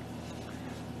unsa.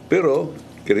 Pero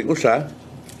kiring usa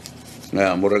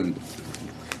nga murag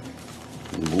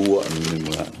guwa ng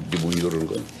mga dibunyoron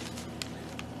ko.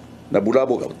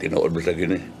 Nabulabog ako tinuod sa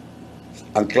gini.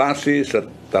 Ang klase sa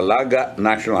Talaga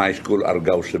National High School,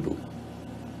 Argao, Cebu.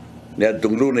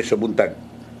 Niadtong Lunes sa Buntag.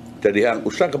 Tadihang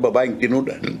usa ka babaeng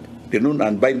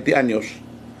tinunan 20 anyos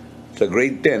sa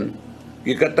grade 10,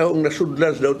 gikataong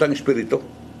nasudlas daw tang espiritu.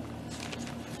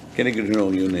 Kini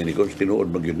ginoong yun ni kung tinuod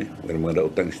mag yun mga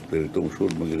daw tang espiritu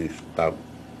usud mag yun tao.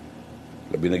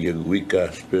 Labi na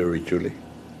wika spiritually.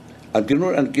 Ang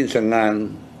tinunan kinsangan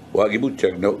wagi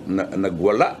butchag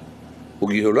nagwala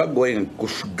ug gihulagway ang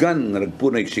kusgan nga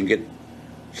nagpunay singgit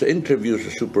sa interview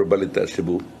sa Superbalita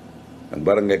Cebu. Ang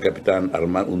barangay kapitan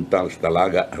Arman Untal sa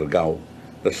Talaga, Argao,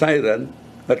 nasayran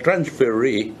na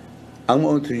transferee ang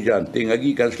mga estudyante nga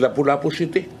gikan sa Lapu-Lapu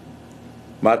City.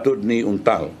 Matod ni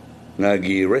Untal nga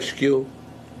gi-rescue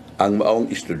ang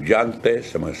maong estudyante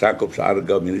sa mga sakop sa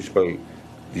Argao Municipal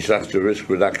Disaster Risk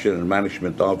Reduction and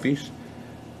Management Office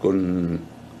kung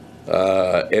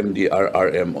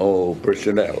MDRRMO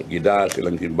personnel. Gida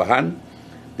silang simbahan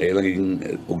na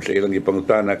ug sa ilang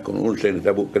ipangutana kung unsay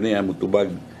natabo kaniya mutubag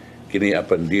kini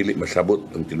apan dili masabot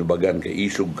ang tinubagan kay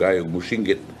isog kayo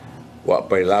musinggit wa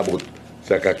pay labot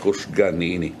sa kakusgan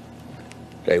niini.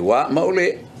 Kay wa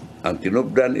mauli ang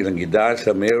tinubdan ilang gida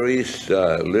sa Mary's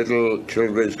Little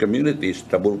Children's Communities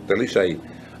tabong Talisay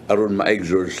aron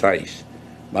ma-exercise.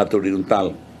 Matod ni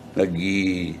Untal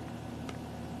nagi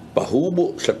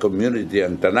pahubo sa community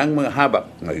ang tanang mga habak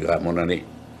nga mo na ni.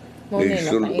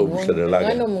 Nagsulob sa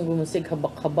dalaga. Ano mong gumusig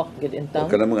habak-habak gid intang?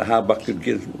 Kana mga habak yun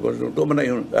kin. Ito man na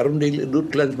yun. Aron di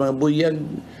dutlan sa mga buyag.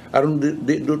 Aron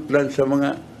di dutlan sa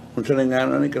mga kung saan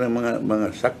nga ni kana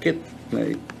mga sakit.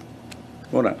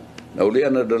 Muna,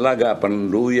 naulian na dalaga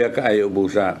panluya kaayo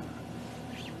busa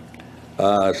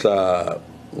sa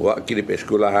wa kinip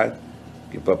eskulahan.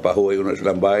 Ipapahuay una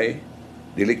sa lambay.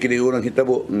 Dili kini unang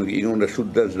hitabo nag-ingon na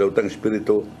suddan sa dautang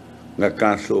espiritu nga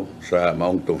kaso sa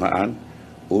maong tunghaan.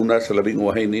 Una sa labing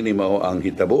uwahay nini mao ang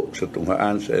hitabo sa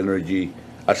tunghaan sa energy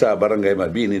sa barangay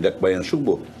Mabini, Dakbayan,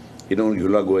 Subo. Hinong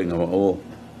yulagway nga mao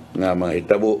nga mga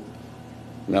hitabo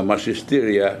nga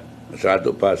masisteria sa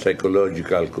ato pa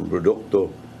psychological kung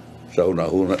produkto sa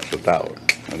una-una sa tao.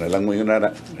 Ano lang mo yun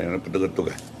na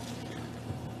patugat-tugat.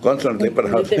 Constantly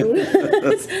parahap.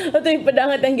 Ito yung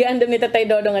padangat ang giandam ni Tatay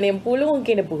Dodong ang pulong ang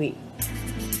kinabuhi.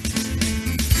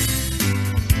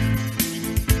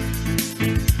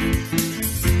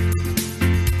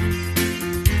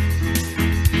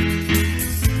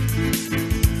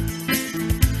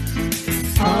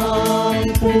 Ang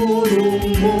pulong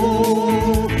mo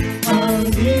ang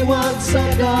diwag sa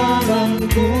garang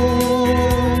ko.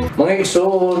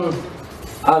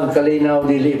 Ang kalinaw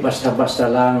dili basta-basta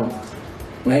lang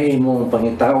nga imong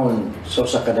pangitaon sa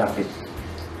usa ka dapit.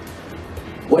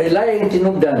 Way laing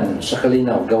tinubdan sa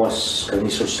kalinaw gawas kang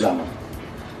Hesus lamang.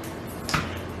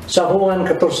 Sa Juan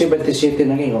 14:27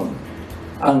 nang ingon,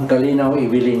 ang kalinaw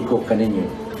ibilin ko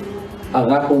kaninyo. Ang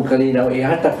akong kalinaw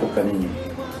ihatag ko kaninyo.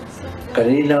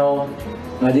 Kalinaw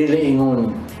nga dili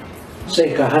ingon sa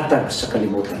ikahatag sa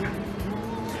kalibutan.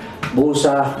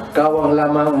 Busa kawang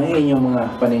lamang ang inyong mga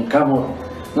paningkamot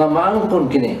nga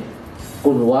maangkon kini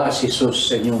kung wa si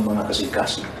Jesus sa inyong mga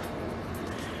kasing-kasing.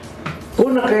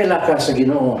 Kung nakaila ka sa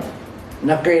Ginoo,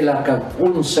 nakaila ka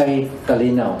unsay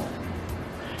kalinaw.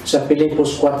 Sa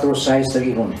Pilipos 4:6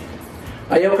 nagingon,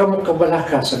 ayaw ka mong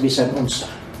kabalaka sa bisan unsa,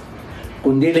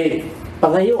 kundili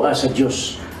pangayoa sa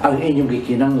Dios ang inyong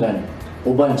gikinanglan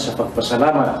uban sa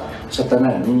pagpasalamat sa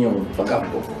tanan ninyong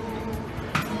pag-ampo.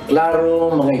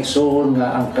 Klaro mga igsoon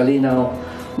nga ang kalinaw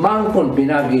maangkon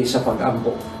pinagi sa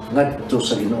pag-ampo ngadto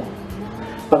sa Ginoo.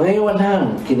 Pangayoan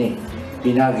lang kini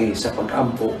pinagi sa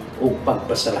pag-ampo ug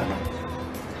pagpasalamat.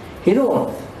 Hinuon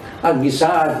ang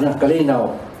gisaad nga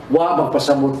kalinaw wa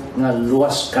magpasamot nga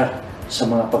luwas ka sa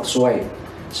mga pagsuway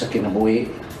sa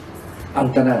kinabuhi.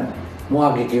 Ang tanan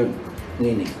muagi gyud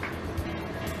nini.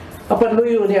 Apan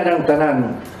luyo ni ang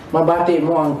tanan, mabati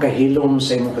mo ang kahilom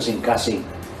sa imong kasing-kasing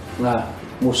nga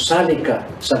musali ka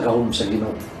sa gahom sa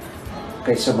Ginoo.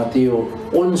 Kay sa Mateo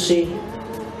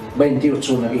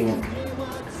 11:28 nag-ingon,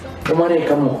 umari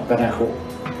kamo kanako,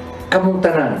 kamong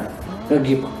tanan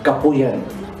nagkapuyan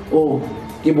o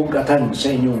gibugatan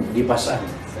sa inyong gipasan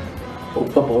o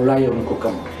papulayon ko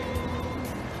kamo.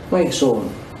 Maigsoon,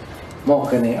 mao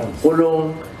kani ang pulong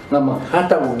nga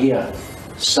maghatag og giya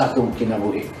sa atong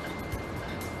kinabuhi.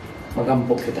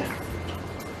 Magampo kita.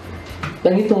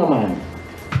 Langito nga man,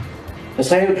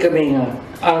 nasayod kami nga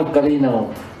ang kalinaw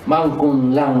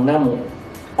maangkon lang namo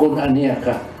kung aniya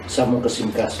ka sa mong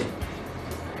kasing-kasing.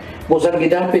 Busan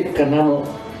gidapit ka namo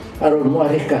aron mo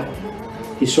ari ka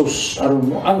Hesus aron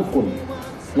mo angkon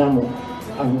namo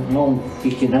ang maong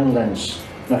ikinanglan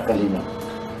na kalinaw.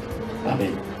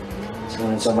 Amen.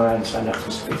 Samahan sa anak ng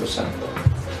Espiritu Santo.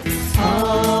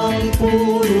 Ang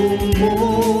pulong mo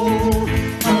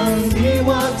ang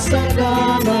diwat sa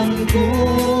dalan ko.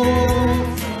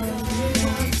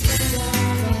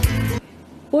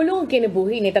 Pulong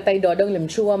kinabuhi ni Tatay Dodong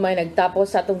Limchua may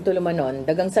nagtapos sa atong tulumanon.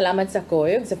 Dagang salamat sa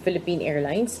koyog sa Philippine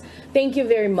Airlines. Thank you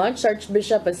very much,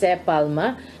 Archbishop Jose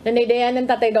Palma. Nanaydayan ng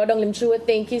Tatay Dodong Limchua.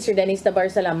 Thank you, Sir Dennis Tabar.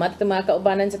 Salamat. At mga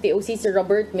kaubanan sa TOC, Sir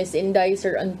Robert, Miss Inday,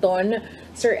 Sir Anton,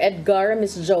 Sir Edgar,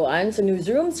 Miss Joanne sa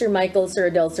newsroom, Sir Michael,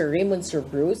 Sir Del, Sir Raymond, Sir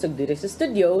Bruce, ug dito sa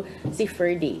studio, si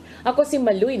Ferdy. Ako si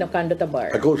Maluy Nocando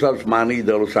Tabar. Ako sa Manny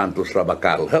de los Santos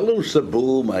Rabacal. Hello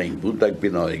Cebu, Maayong Buntag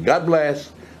Pinoy. God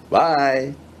bless.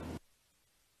 Bye.